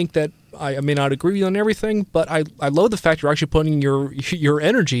 I think that I may not agree with you on everything, but I love the fact you're actually putting your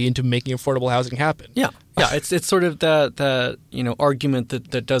energy into making affordable housing happen. Yeah. Yeah, it's sort of the argument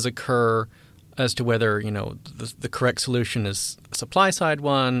that does occur as to whether the correct solution is a supply side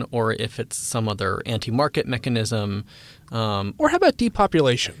one or if it's some other anti-market mechanism. Or how about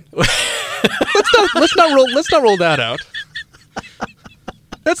depopulation? let's not roll that out.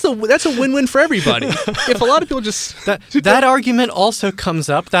 That's a win-win for everybody. If a lot of people just that argument also comes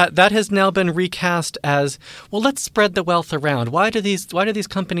up. That has now been recast as, well, let's spread the wealth around. Why do these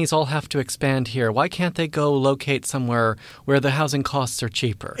companies all have to expand here? Why can't they go locate somewhere where the housing costs are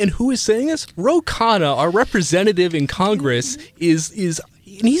cheaper? And who is saying this? Ro Khanna, our representative in Congress, is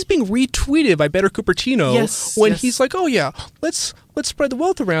and he's being retweeted by Better Cupertino he's like, oh yeah, let's spread the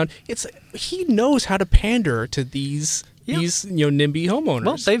wealth around. He knows how to pander to these NIMBY homeowners.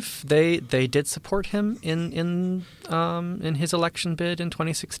 Well, they did support him in his election bid in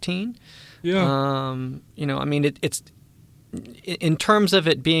 2016. Yeah. I mean, it's in terms of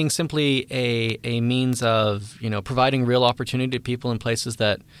it being simply a means of providing real opportunity to people in places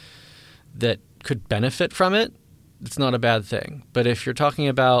that could benefit from it. It's not a bad thing. But if you're talking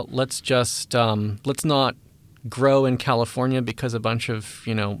about let's not grow in California because a bunch of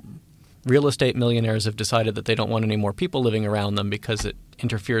real estate millionaires have decided that they don't want any more people living around them because it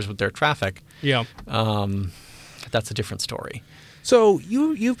interferes with their traffic. Yeah. That's a different story. So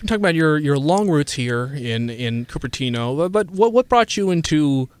you've been talking about your long roots here in Cupertino, but what brought you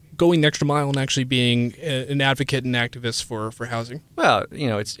into going the extra mile and actually being an advocate and activist for housing? Well,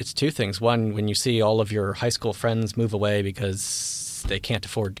 it's two things. One, when you see all of your high school friends move away because they can't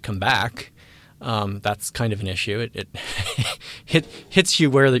afford to come back, that's kind of an issue. It hits you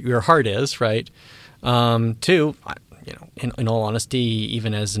where your heart is, right? Two, in all honesty,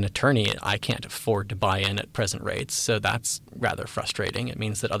 even as an attorney, I can't afford to buy in at present rates, so that's rather frustrating. It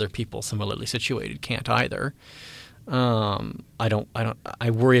means that other people similarly situated can't either. I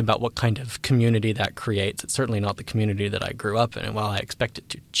worry about what kind of community that creates. It's certainly not the community that I grew up in, and while I expect it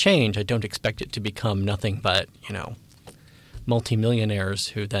to change, I don't expect it to become nothing but multimillionaires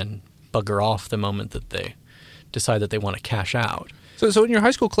who then bugger off the moment that they decide that they want to cash out. So in your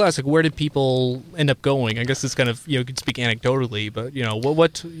high school class, where did people end up going? I guess it's kind of you could speak anecdotally, but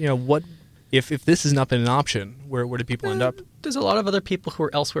what if this has not been an option, where did people end up? There's a lot of other people who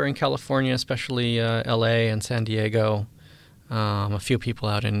are elsewhere in California, especially L.A. and San Diego. A few people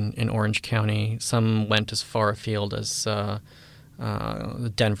out in Orange County. Some went as far afield as the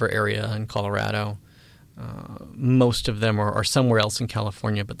Denver area in Colorado. Most of them are somewhere else in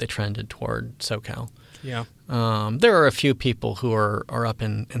California, but they trended toward SoCal. Yeah. There are a few people who are up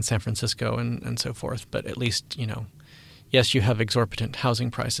in San Francisco and so forth, but at least, yes, you have exorbitant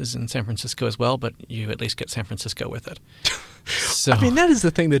housing prices in San Francisco as well, but you at least get San Francisco with it. So, I mean, that is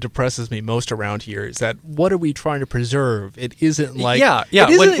the thing that depresses me most around here is that what are we trying to preserve? It isn't like... Yeah.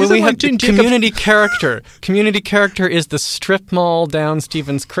 When we have community character. Community character is the strip mall down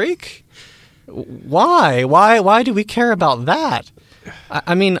Stevens Creek. Why do we care about that?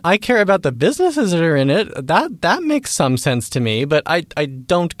 I mean, I care about the businesses that are in it. That makes some sense to me, but I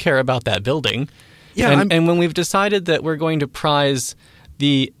don't care about that building. Yeah, and when we've decided that we're going to prize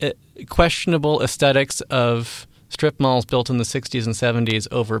the questionable aesthetics of strip malls built in the 60s and 70s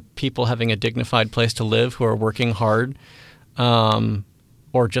over people having a dignified place to live who are working hard,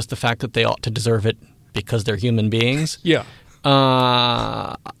 or just the fact that they ought to deserve it because they're human beings. Yeah.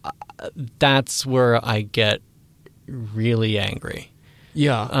 That's where I get really angry.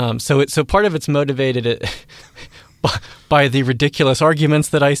 Yeah. So part of it's motivated by the ridiculous arguments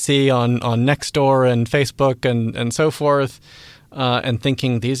that I see on Nextdoor and Facebook and so forth, and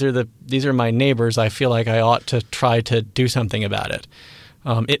thinking these are my neighbors. I feel like I ought to try to do something about it.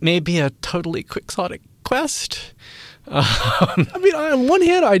 It may be a totally quixotic quest. I mean, on one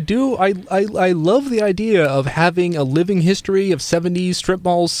hand, I love the idea of having a living history of 70s strip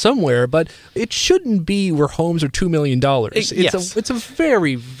malls somewhere, but it shouldn't be where homes are $2 million. It's a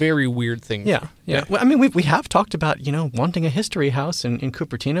very, very weird thing. Yeah. Well, I mean, we have talked about, wanting a history house in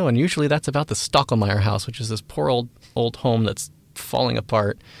Cupertino, and usually that's about the Stockelmeyer house, which is this poor old home that's falling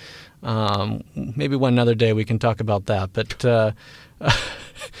apart. Maybe one other day we can talk about that, but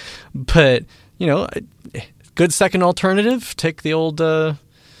good second alternative. Take the old,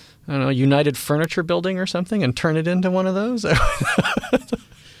 United Furniture building or something and turn it into one of those.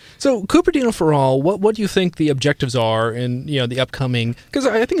 So Cupertino for All, what do you think the objectives are in the upcoming? Because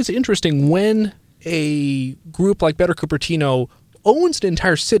I think it's interesting when a group like Better Cupertino owns an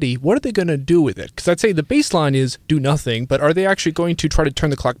entire city. What are they going to do with it? Because I'd say the baseline is do nothing, but are they actually going to try to turn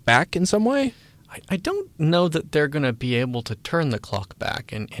the clock back in some way? I don't know that they're going to be able to turn the clock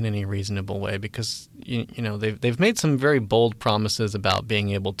back in any reasonable way, because they've made some very bold promises about being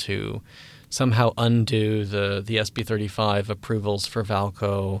able to somehow undo the SB 35 approvals for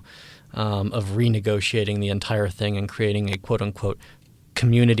Valco, of renegotiating the entire thing and creating a quote unquote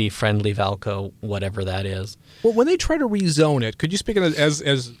community-friendly Valco, whatever that is. Well, when they try to rezone it, could you speak as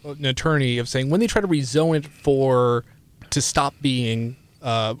an attorney of saying when they try to rezone it to stop being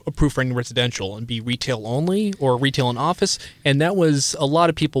approved for any residential and be retail only or retail and office, and that was a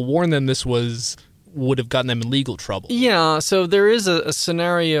lot of people warned them this would have gotten them in legal trouble. Yeah, so there is a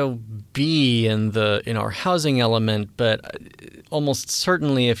scenario B in our housing element, but almost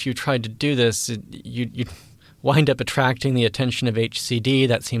certainly if you tried to do this, you'd wind up attracting the attention of HCD.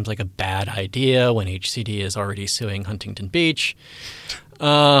 That seems like a bad idea when HCD is already suing Huntington Beach.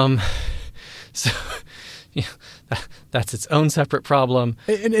 That's its own separate problem.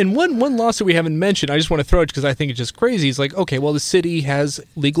 And one lawsuit we haven't mentioned, I just want to throw it because I think it's just crazy. It's like, okay, well, the city has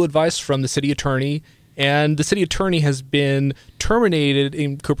legal advice from the city attorney, and the city attorney has been terminated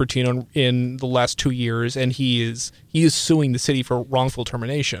in Cupertino in the last 2 years, and he is suing the city for wrongful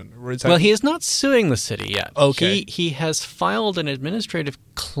termination. Well, he is not suing the city yet. Okay. He has filed an administrative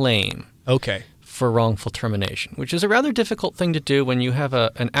claim. Okay. For wrongful termination, which is a rather difficult thing to do when you have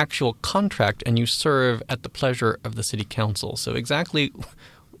an actual contract and you serve at the pleasure of the city council. So exactly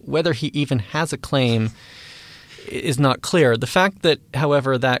whether he even has a claim is not clear. The fact that,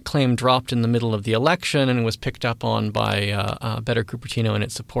 however, that claim dropped in the middle of the election and was picked up on by Better Cupertino and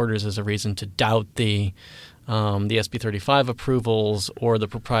its supporters as a reason to doubt the SB 35 approvals or the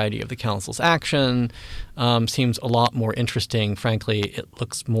propriety of the council's action seems a lot more interesting. Frankly, it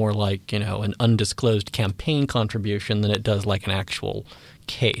looks more like an undisclosed campaign contribution than it does like an actual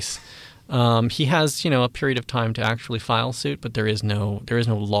case. He has a period of time to actually file suit, but there is no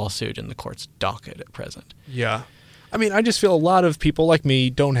lawsuit in the court's docket at present. Yeah. I mean, I just feel a lot of people like me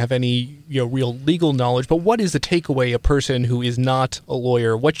don't have any real legal knowledge, but what is the takeaway a person who is not a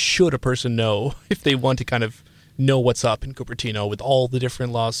lawyer, what should a person know if they want to kind of know what's up in Cupertino with all the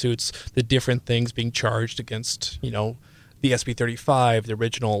different lawsuits, the different things being charged against, the SB 35, the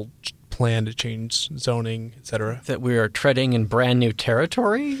original plan to change zoning, etc. That we are treading in brand new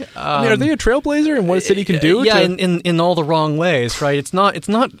territory. I mean, are they a trailblazer in what a city can do? Yeah, in all the wrong ways, right? It's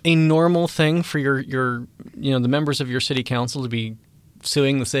not a normal thing for your the members of your city council to be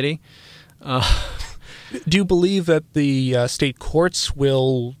suing the city. Do you believe that the state courts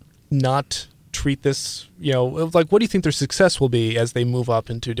will not treat this? What do you think their success will be as they move up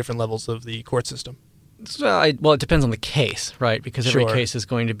into different levels of the court system? Well, it depends on the case, right? Because every case is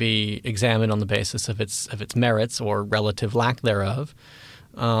going to be examined on the basis of its merits or relative lack thereof,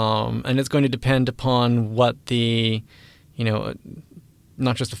 and it's going to depend upon what the,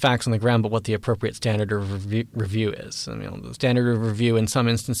 not just the facts on the ground, but what the appropriate standard of review is. I mean, the standard of review in some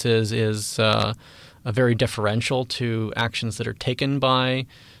instances is a very deferential to actions that are taken by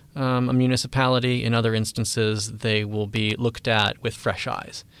a municipality. In other instances, they will be looked at with fresh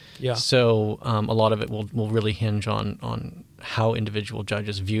eyes. Yeah. So a lot of it will really hinge on how individual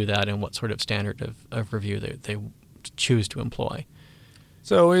judges view that and what sort of standard of review they choose to employ.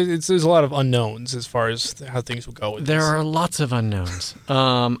 So there's a lot of unknowns as far as how things will go with There this. are lots of unknowns.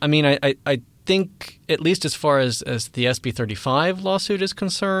 I mean, I think, at least as far as the SB 35 lawsuit is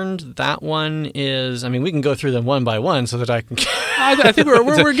concerned, that one is, I mean, we can go through them one by one so that I can... I think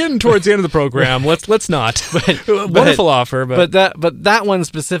we're getting towards the end of the program. Let's not. Wonderful offer, but that one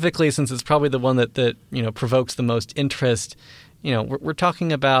specifically, since it's probably the one that provokes the most interest, we're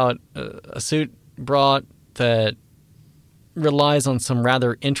talking about a suit brought that relies on some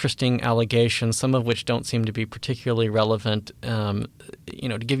rather interesting allegations, some of which don't seem to be particularly relevant. To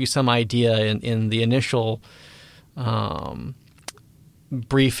give you some idea, in the initial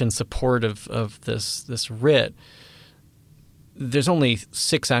brief in support of this writ, there's only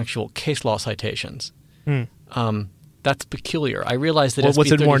 6 actual case law citations. That's peculiar. I realize that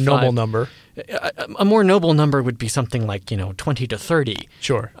what's a more noble number? A more noble number would be something like 20 to 30.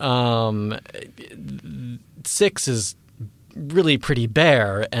 Sure. 6 is really pretty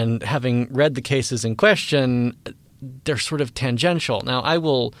bare, and having read the cases in question, they're sort of tangential. Now, I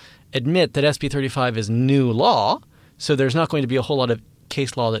will admit that SB 35 is new law, so there's not going to be a whole lot of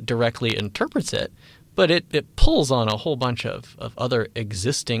case law that directly interprets it, but it pulls on a whole bunch of other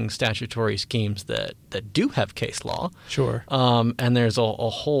existing statutory schemes that do have case law. Sure. And there's a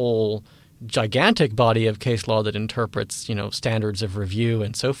whole gigantic body of case law that interprets, standards of review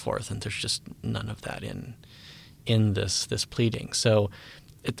and so forth, and there's just none of that in this pleading. So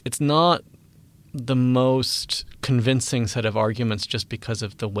it's not the most convincing set of arguments just because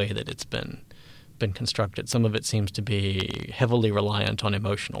of the way that it's been constructed. Some of it seems to be heavily reliant on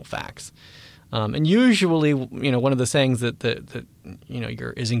emotional facts. And usually, one of the sayings that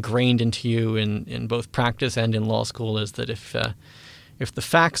is ingrained into you in both practice and in law school is that if the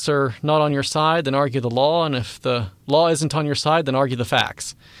facts are not on your side, then argue the law, and if the law isn't on your side, then argue the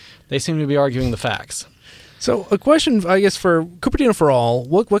facts. They seem to be arguing the facts. So a question, I guess, for Cupertino for All,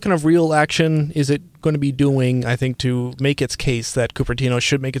 what kind of real action is it going to be doing, I think, to make its case that Cupertino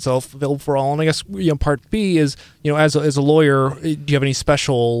should make itself available for all? And I guess part B is, as a lawyer, do you have any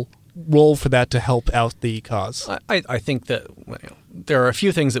special role for that to help out the cause? I think that there are a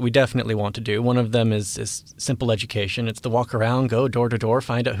few things that we definitely want to do. One of them is simple education. It's to walk around, go door to door,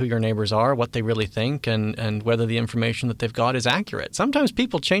 find out who your neighbors are, what they really think, and whether the information that they've got is accurate. Sometimes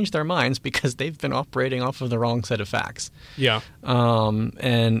people change their minds because they've been operating off of the wrong set of facts. Yeah.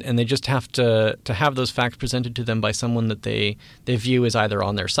 And they just have to have those facts presented to them by someone that they view as either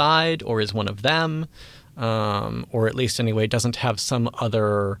on their side or is one of them, or at least anyway doesn't have some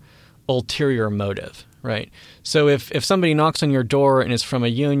other ulterior motive, right? So if somebody knocks on your door and is from a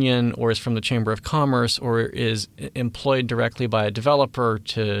union or is from the Chamber of Commerce or is employed directly by a developer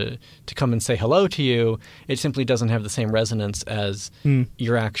to come and say hello to you, it simply doesn't have the same resonance as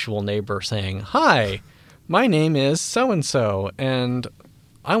your actual neighbor saying, "Hi, my name is so-and-so, and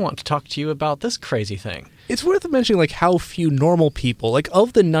I want to talk to you about this crazy thing." It's worth mentioning how few normal people,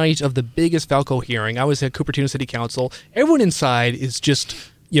 of the night of the biggest Falco hearing, I was at Cupertino City Council, everyone inside is just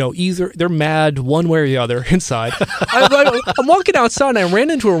either they're mad one way or the other inside. I'm walking outside and I ran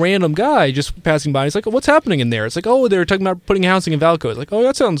into a random guy just passing by. He's like, "What's happening in there?" It's like, "Oh, they're talking about putting housing in Valco." It's like, "Oh,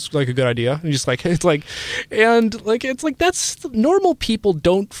 that sounds like a good idea." And that's normal people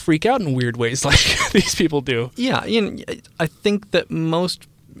don't freak out in weird ways like these people do. Yeah, I think that most,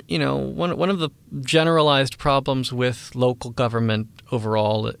 one of the generalized problems with local government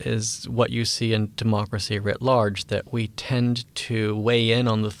overall is what you see in democracy writ large, that we tend to weigh in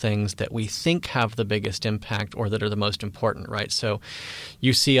on the things that we think have the biggest impact or that are the most important, right? So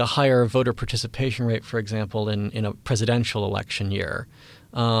you see a higher voter participation rate, for example, in a presidential election year,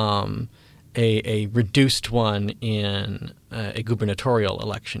 a reduced one in a gubernatorial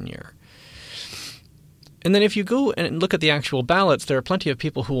election year. And then if you go and look at the actual ballots, there are plenty of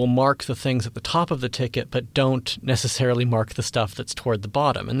people who will mark the things at the top of the ticket but don't necessarily mark the stuff that's toward the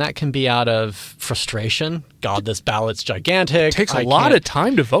bottom. And that can be out of frustration. God, this ballot's gigantic. It takes a lot of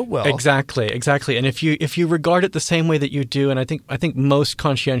time to vote well. Exactly. And if you regard it the same way that you do, and I think most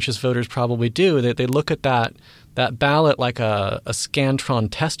conscientious voters probably do, they look at that ballot like a Scantron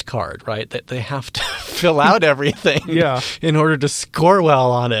test card, right? That they have to fill out everything in order to score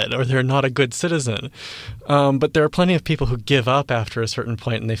well on it, or they're not a good citizen. But there are plenty of people who give up after a certain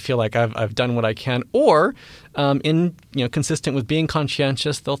point, and they feel like I've done what I can. Or, consistent with being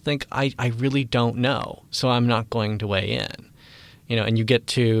conscientious, they'll think I really don't know, so I'm not going to weigh in. And you get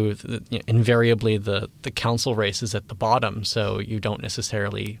to invariably the council races at the bottom, so you don't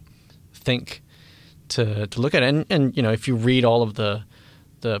necessarily think to look at it. And if you read all of the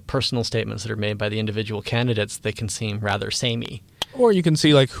the personal statements that are made by the individual candidates, they can seem rather samey. Or you can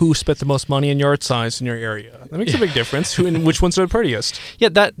see like who spent the most money in yard signs in your area. That makes a big difference. Which ones are the prettiest? Yeah,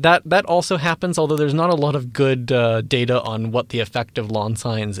 that also happens. Although there's not a lot of good data on what the effect of lawn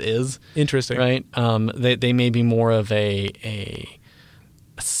signs is. Interesting, right? They may be more of a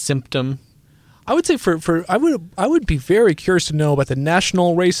symptom. I would say I would be very curious to know about the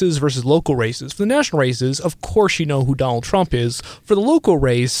national races versus local races. For the national races, of course, you know who Donald Trump is. For the local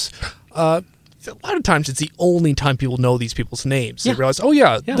race, a lot of times it's the only time people know these people's names. They realize,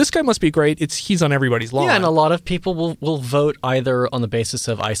 this guy must be great. He's on everybody's lawn. Yeah, and a lot of people will vote either on the basis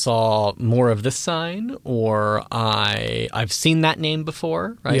of I saw more of this sign or I've seen that name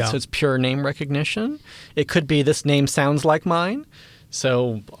before, right? Yeah. So it's pure name recognition. It could be this name sounds like mine,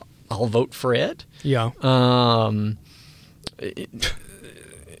 so I'll vote for it. Yeah.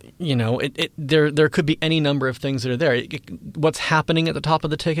 There could be any number of things that are there. What's happening at the top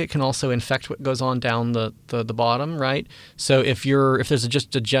of the ticket can also infect what goes on down the bottom, right? So if there's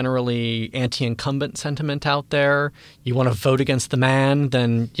just a generally anti-incumbent sentiment out there, you want to vote against the man,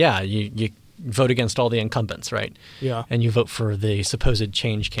 then you vote against all the incumbents, right? Yeah. And you vote for the supposed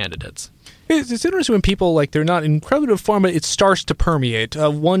change candidates. It's interesting when people, like, they're not incredibly informed, but it starts to permeate.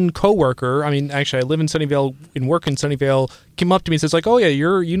 One coworker, I live in Sunnyvale and work in Sunnyvale, came up to me and says, like, oh, yeah,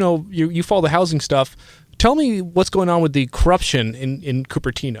 you follow the housing stuff. Tell me what's going on with the corruption in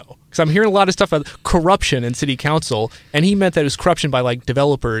Cupertino. Because I'm hearing a lot of stuff about corruption in city council, and he meant that it was corruption by, like,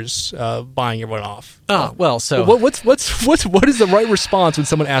 developers buying everyone off. Oh, well, so... What is the right response when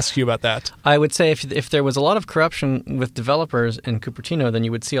someone asks you about that? I would say if there was a lot of corruption with developers in Cupertino, then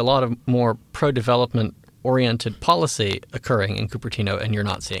you would see a lot of more pro-development oriented policy occurring in Cupertino, and you're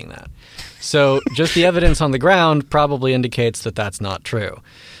not seeing that. So just the evidence on the ground probably indicates that that's not true.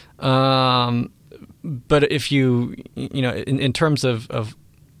 But if in terms of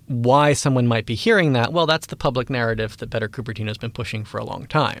why someone might be hearing that, well, that's the public narrative that Better Cupertino has been pushing for a long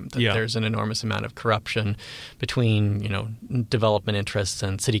time, that there's an enormous amount of corruption between, development interests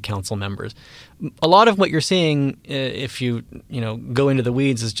and city council members. A lot of what you're seeing, if you go into the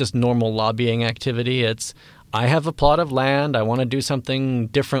weeds, is just normal lobbying activity. It's, I have a plot of land, I want to do something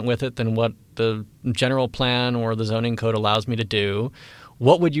different with it than what the general plan or the zoning code allows me to do.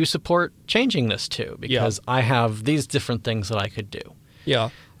 What would you support changing this to? Because I have these different things that I could do. Yeah.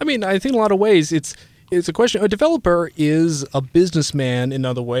 I think in a lot of ways it's a question. A developer is a businessman in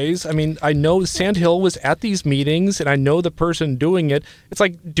other ways. I know Sandhill was at these meetings, and I know the person doing it. It's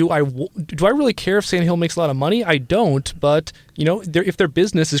like, do I really care if Sandhill makes a lot of money? I don't. But if their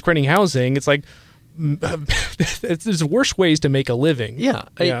business is creating housing, it's like there's worse ways to make a living. Yeah.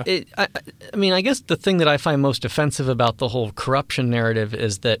 I guess the thing that I find most offensive about the whole corruption narrative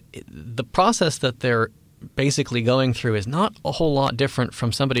is that the process that they're basically going through is not a whole lot different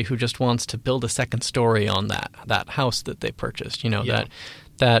from somebody who just wants to build a second story on that house that they purchased.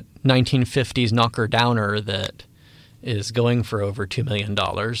 That 1950s knocker downer that is going for over $2 million.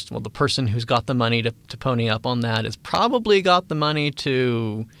 Well, the person who's got the money to pony up on that has probably got the money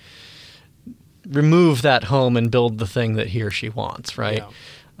to remove that home and build the thing that he or she wants, right?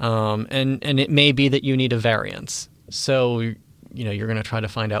 Yeah. And it may be that you need a variance. So, you're going to try to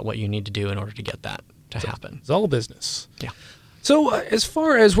find out what you need to do in order to get that to happen. It's all business. Yeah. So as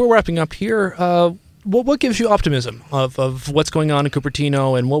far as we're wrapping up here, what gives you optimism of what's going on in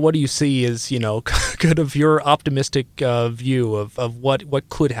Cupertino, and what do you see as, kind of your optimistic view of what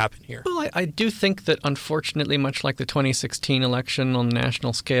could happen here? Well, I do think that, unfortunately, much like the 2016 election on the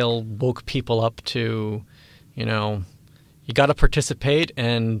national scale woke people up to, you got to participate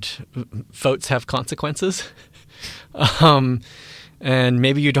and votes have consequences. And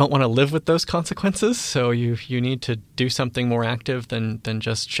maybe you don't want to live with those consequences, so you need to do something more active than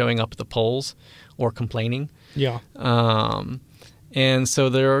just showing up at the polls or complaining. Yeah. And so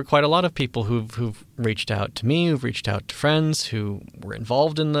there are quite a lot of people who've reached out to me, who've reached out to friends who were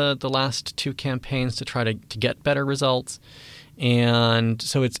involved in the last two campaigns to try to get better results. And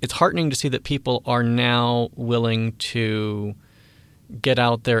so it's heartening to see that people are now willing to get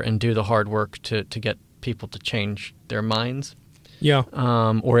out there and do the hard work to get people to change their minds. Yeah.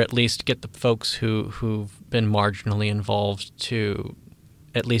 Or at least get the folks who've been marginally involved to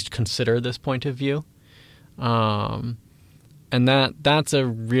at least consider this point of view. And that's a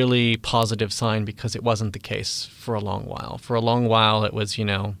really positive sign, because it wasn't the case for a long while. For a long while, it was,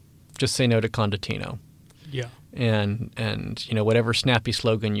 just say no to Condotino. Yeah. And whatever snappy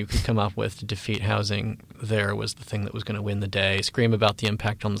slogan you could come up with to defeat housing there was the thing that was going to win the day. Scream about the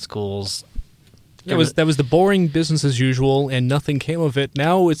impact on the schools. That was the boring business as usual, and nothing came of it.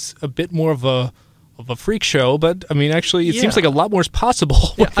 Now it's a bit more of a of a freak show, but I mean, actually, it seems like a lot more is possible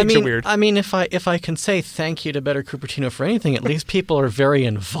when things are weird. I mean, if I can say thank you to Better Cupertino for anything, at least people are very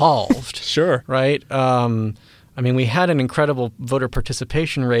involved. Sure. Right? I mean, we had an incredible voter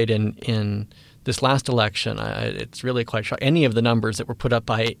participation rate in this last election. It's really quite shocking. Any of the numbers that were put up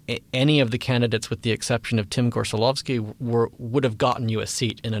by any of the candidates, with the exception of Tim Gorsolowski, would have gotten you a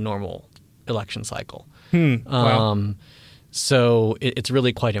seat in a normal election cycle. Wow. So it's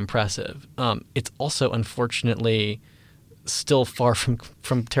really quite impressive. It's also, unfortunately, still far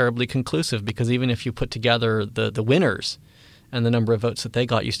from terribly conclusive, because even if you put together the winners and the number of votes that they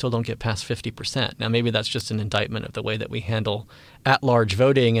got, you still don't get past 50%. Now, maybe that's just an indictment of the way that we handle at-large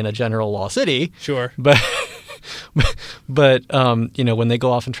voting in a general law city. Sure. But when they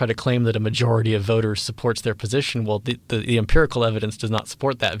go off and try to claim that a majority of voters supports their position, well, the empirical evidence does not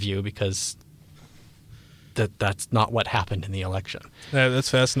support that view, because that's not what happened in the election. That's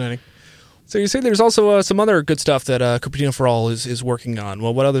fascinating. So you say there's also some other good stuff that Cupertino for All is working on.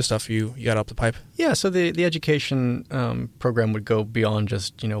 Well, what other stuff you got up the pipe? Yeah, so the education program would go beyond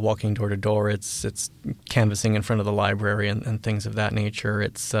just walking door to door. It's canvassing in front of the library and things of that nature.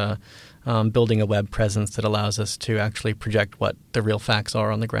 It's building a web presence that allows us to actually project what the real facts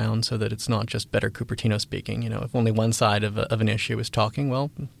are on the ground, so that it's not just Better Cupertino speaking. If only one side of an issue is talking,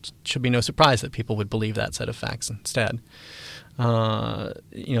 well, it should be no surprise that people would believe that set of facts instead.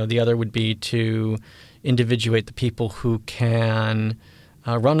 The other would be to individuate the people who can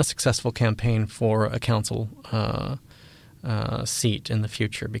run a successful campaign for a council seat in the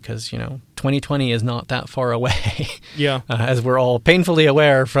future, because 2020 is not that far away. Yeah, as we're all painfully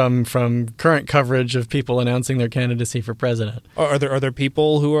aware from current coverage of people announcing their candidacy for president. Are there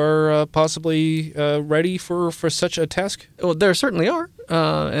people who are possibly ready for such a task? Well, there certainly are,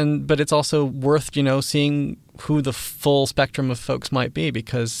 but it's also worth seeing who the full spectrum of folks might be,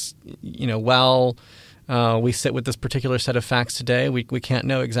 because while we sit with this particular set of facts today, we can't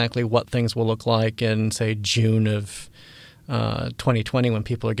know exactly what things will look like in, say, June of 2020, when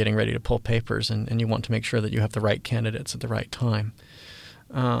people are getting ready to pull papers, and you want to make sure that you have the right candidates at the right time.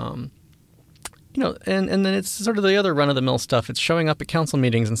 And then it's sort of the other run-of-the-mill stuff. It's showing up at council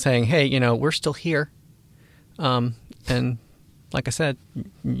meetings and saying, hey, we're still here. And like I said,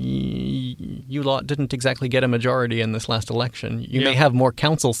 you lot didn't exactly get a majority in this last election. You may have more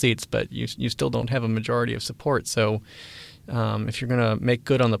council seats, but you still don't have a majority of support. So if you're going to make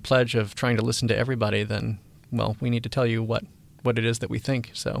good on the pledge of trying to listen to everybody, then, well, we need to tell you what it is that we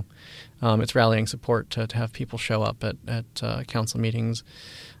think. So it's rallying support to have people show up at council meetings,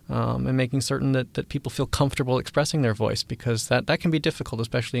 and making certain that people feel comfortable expressing their voice, because that can be difficult,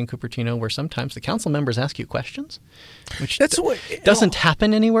 especially in Cupertino, where sometimes the council members ask you questions, which doesn't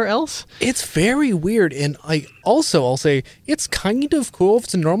happen anywhere else. It's very weird, and I'll say it's kind of cool if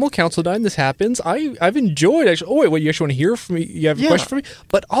it's a normal council night and this happens. I've enjoyed actually. Oh wait, you actually want to hear from me? You have a question for me?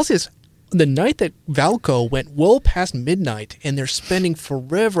 But I'll say this. The night that Valco went well past midnight and they're spending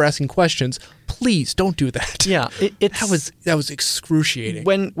forever asking questions, please don't do that. Yeah, that was excruciating.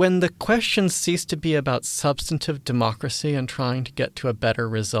 When the questions cease to be about substantive democracy and trying to get to a better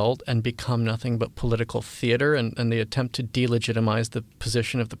result and become nothing but political theater, and the attempt to delegitimize the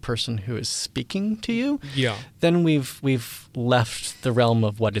position of the person who is speaking to you, then we've left the realm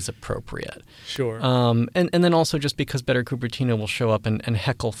of what is appropriate. Sure. And then also, just because Better Cupertino will show up and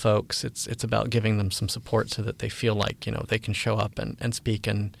heckle folks, it's about giving them some support so that they feel like they can show up and speak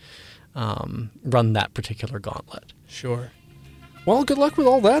and run that particular gauntlet. Sure. Well, good luck with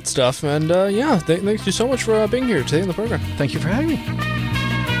all that stuff, and thank you so much for being here today on the program. Thank you for having me.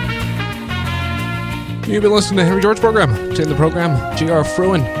 You've been listening to Henry George program. Today on the program, J.R.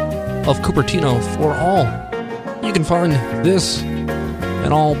 Fruen of Cupertino for All. You can find this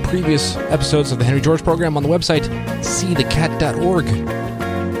and all previous episodes of the Henry George program on the website seethecat.org.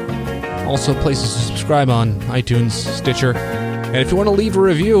 Also, places to subscribe on iTunes, Stitcher, and if you want to leave a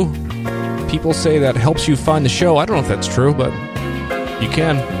review, people say that helps you find the show. I don't know if that's true, but you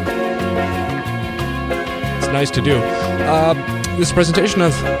can. It's nice to do. This is a presentation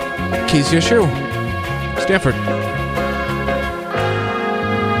of Keys Yeshu, Stanford.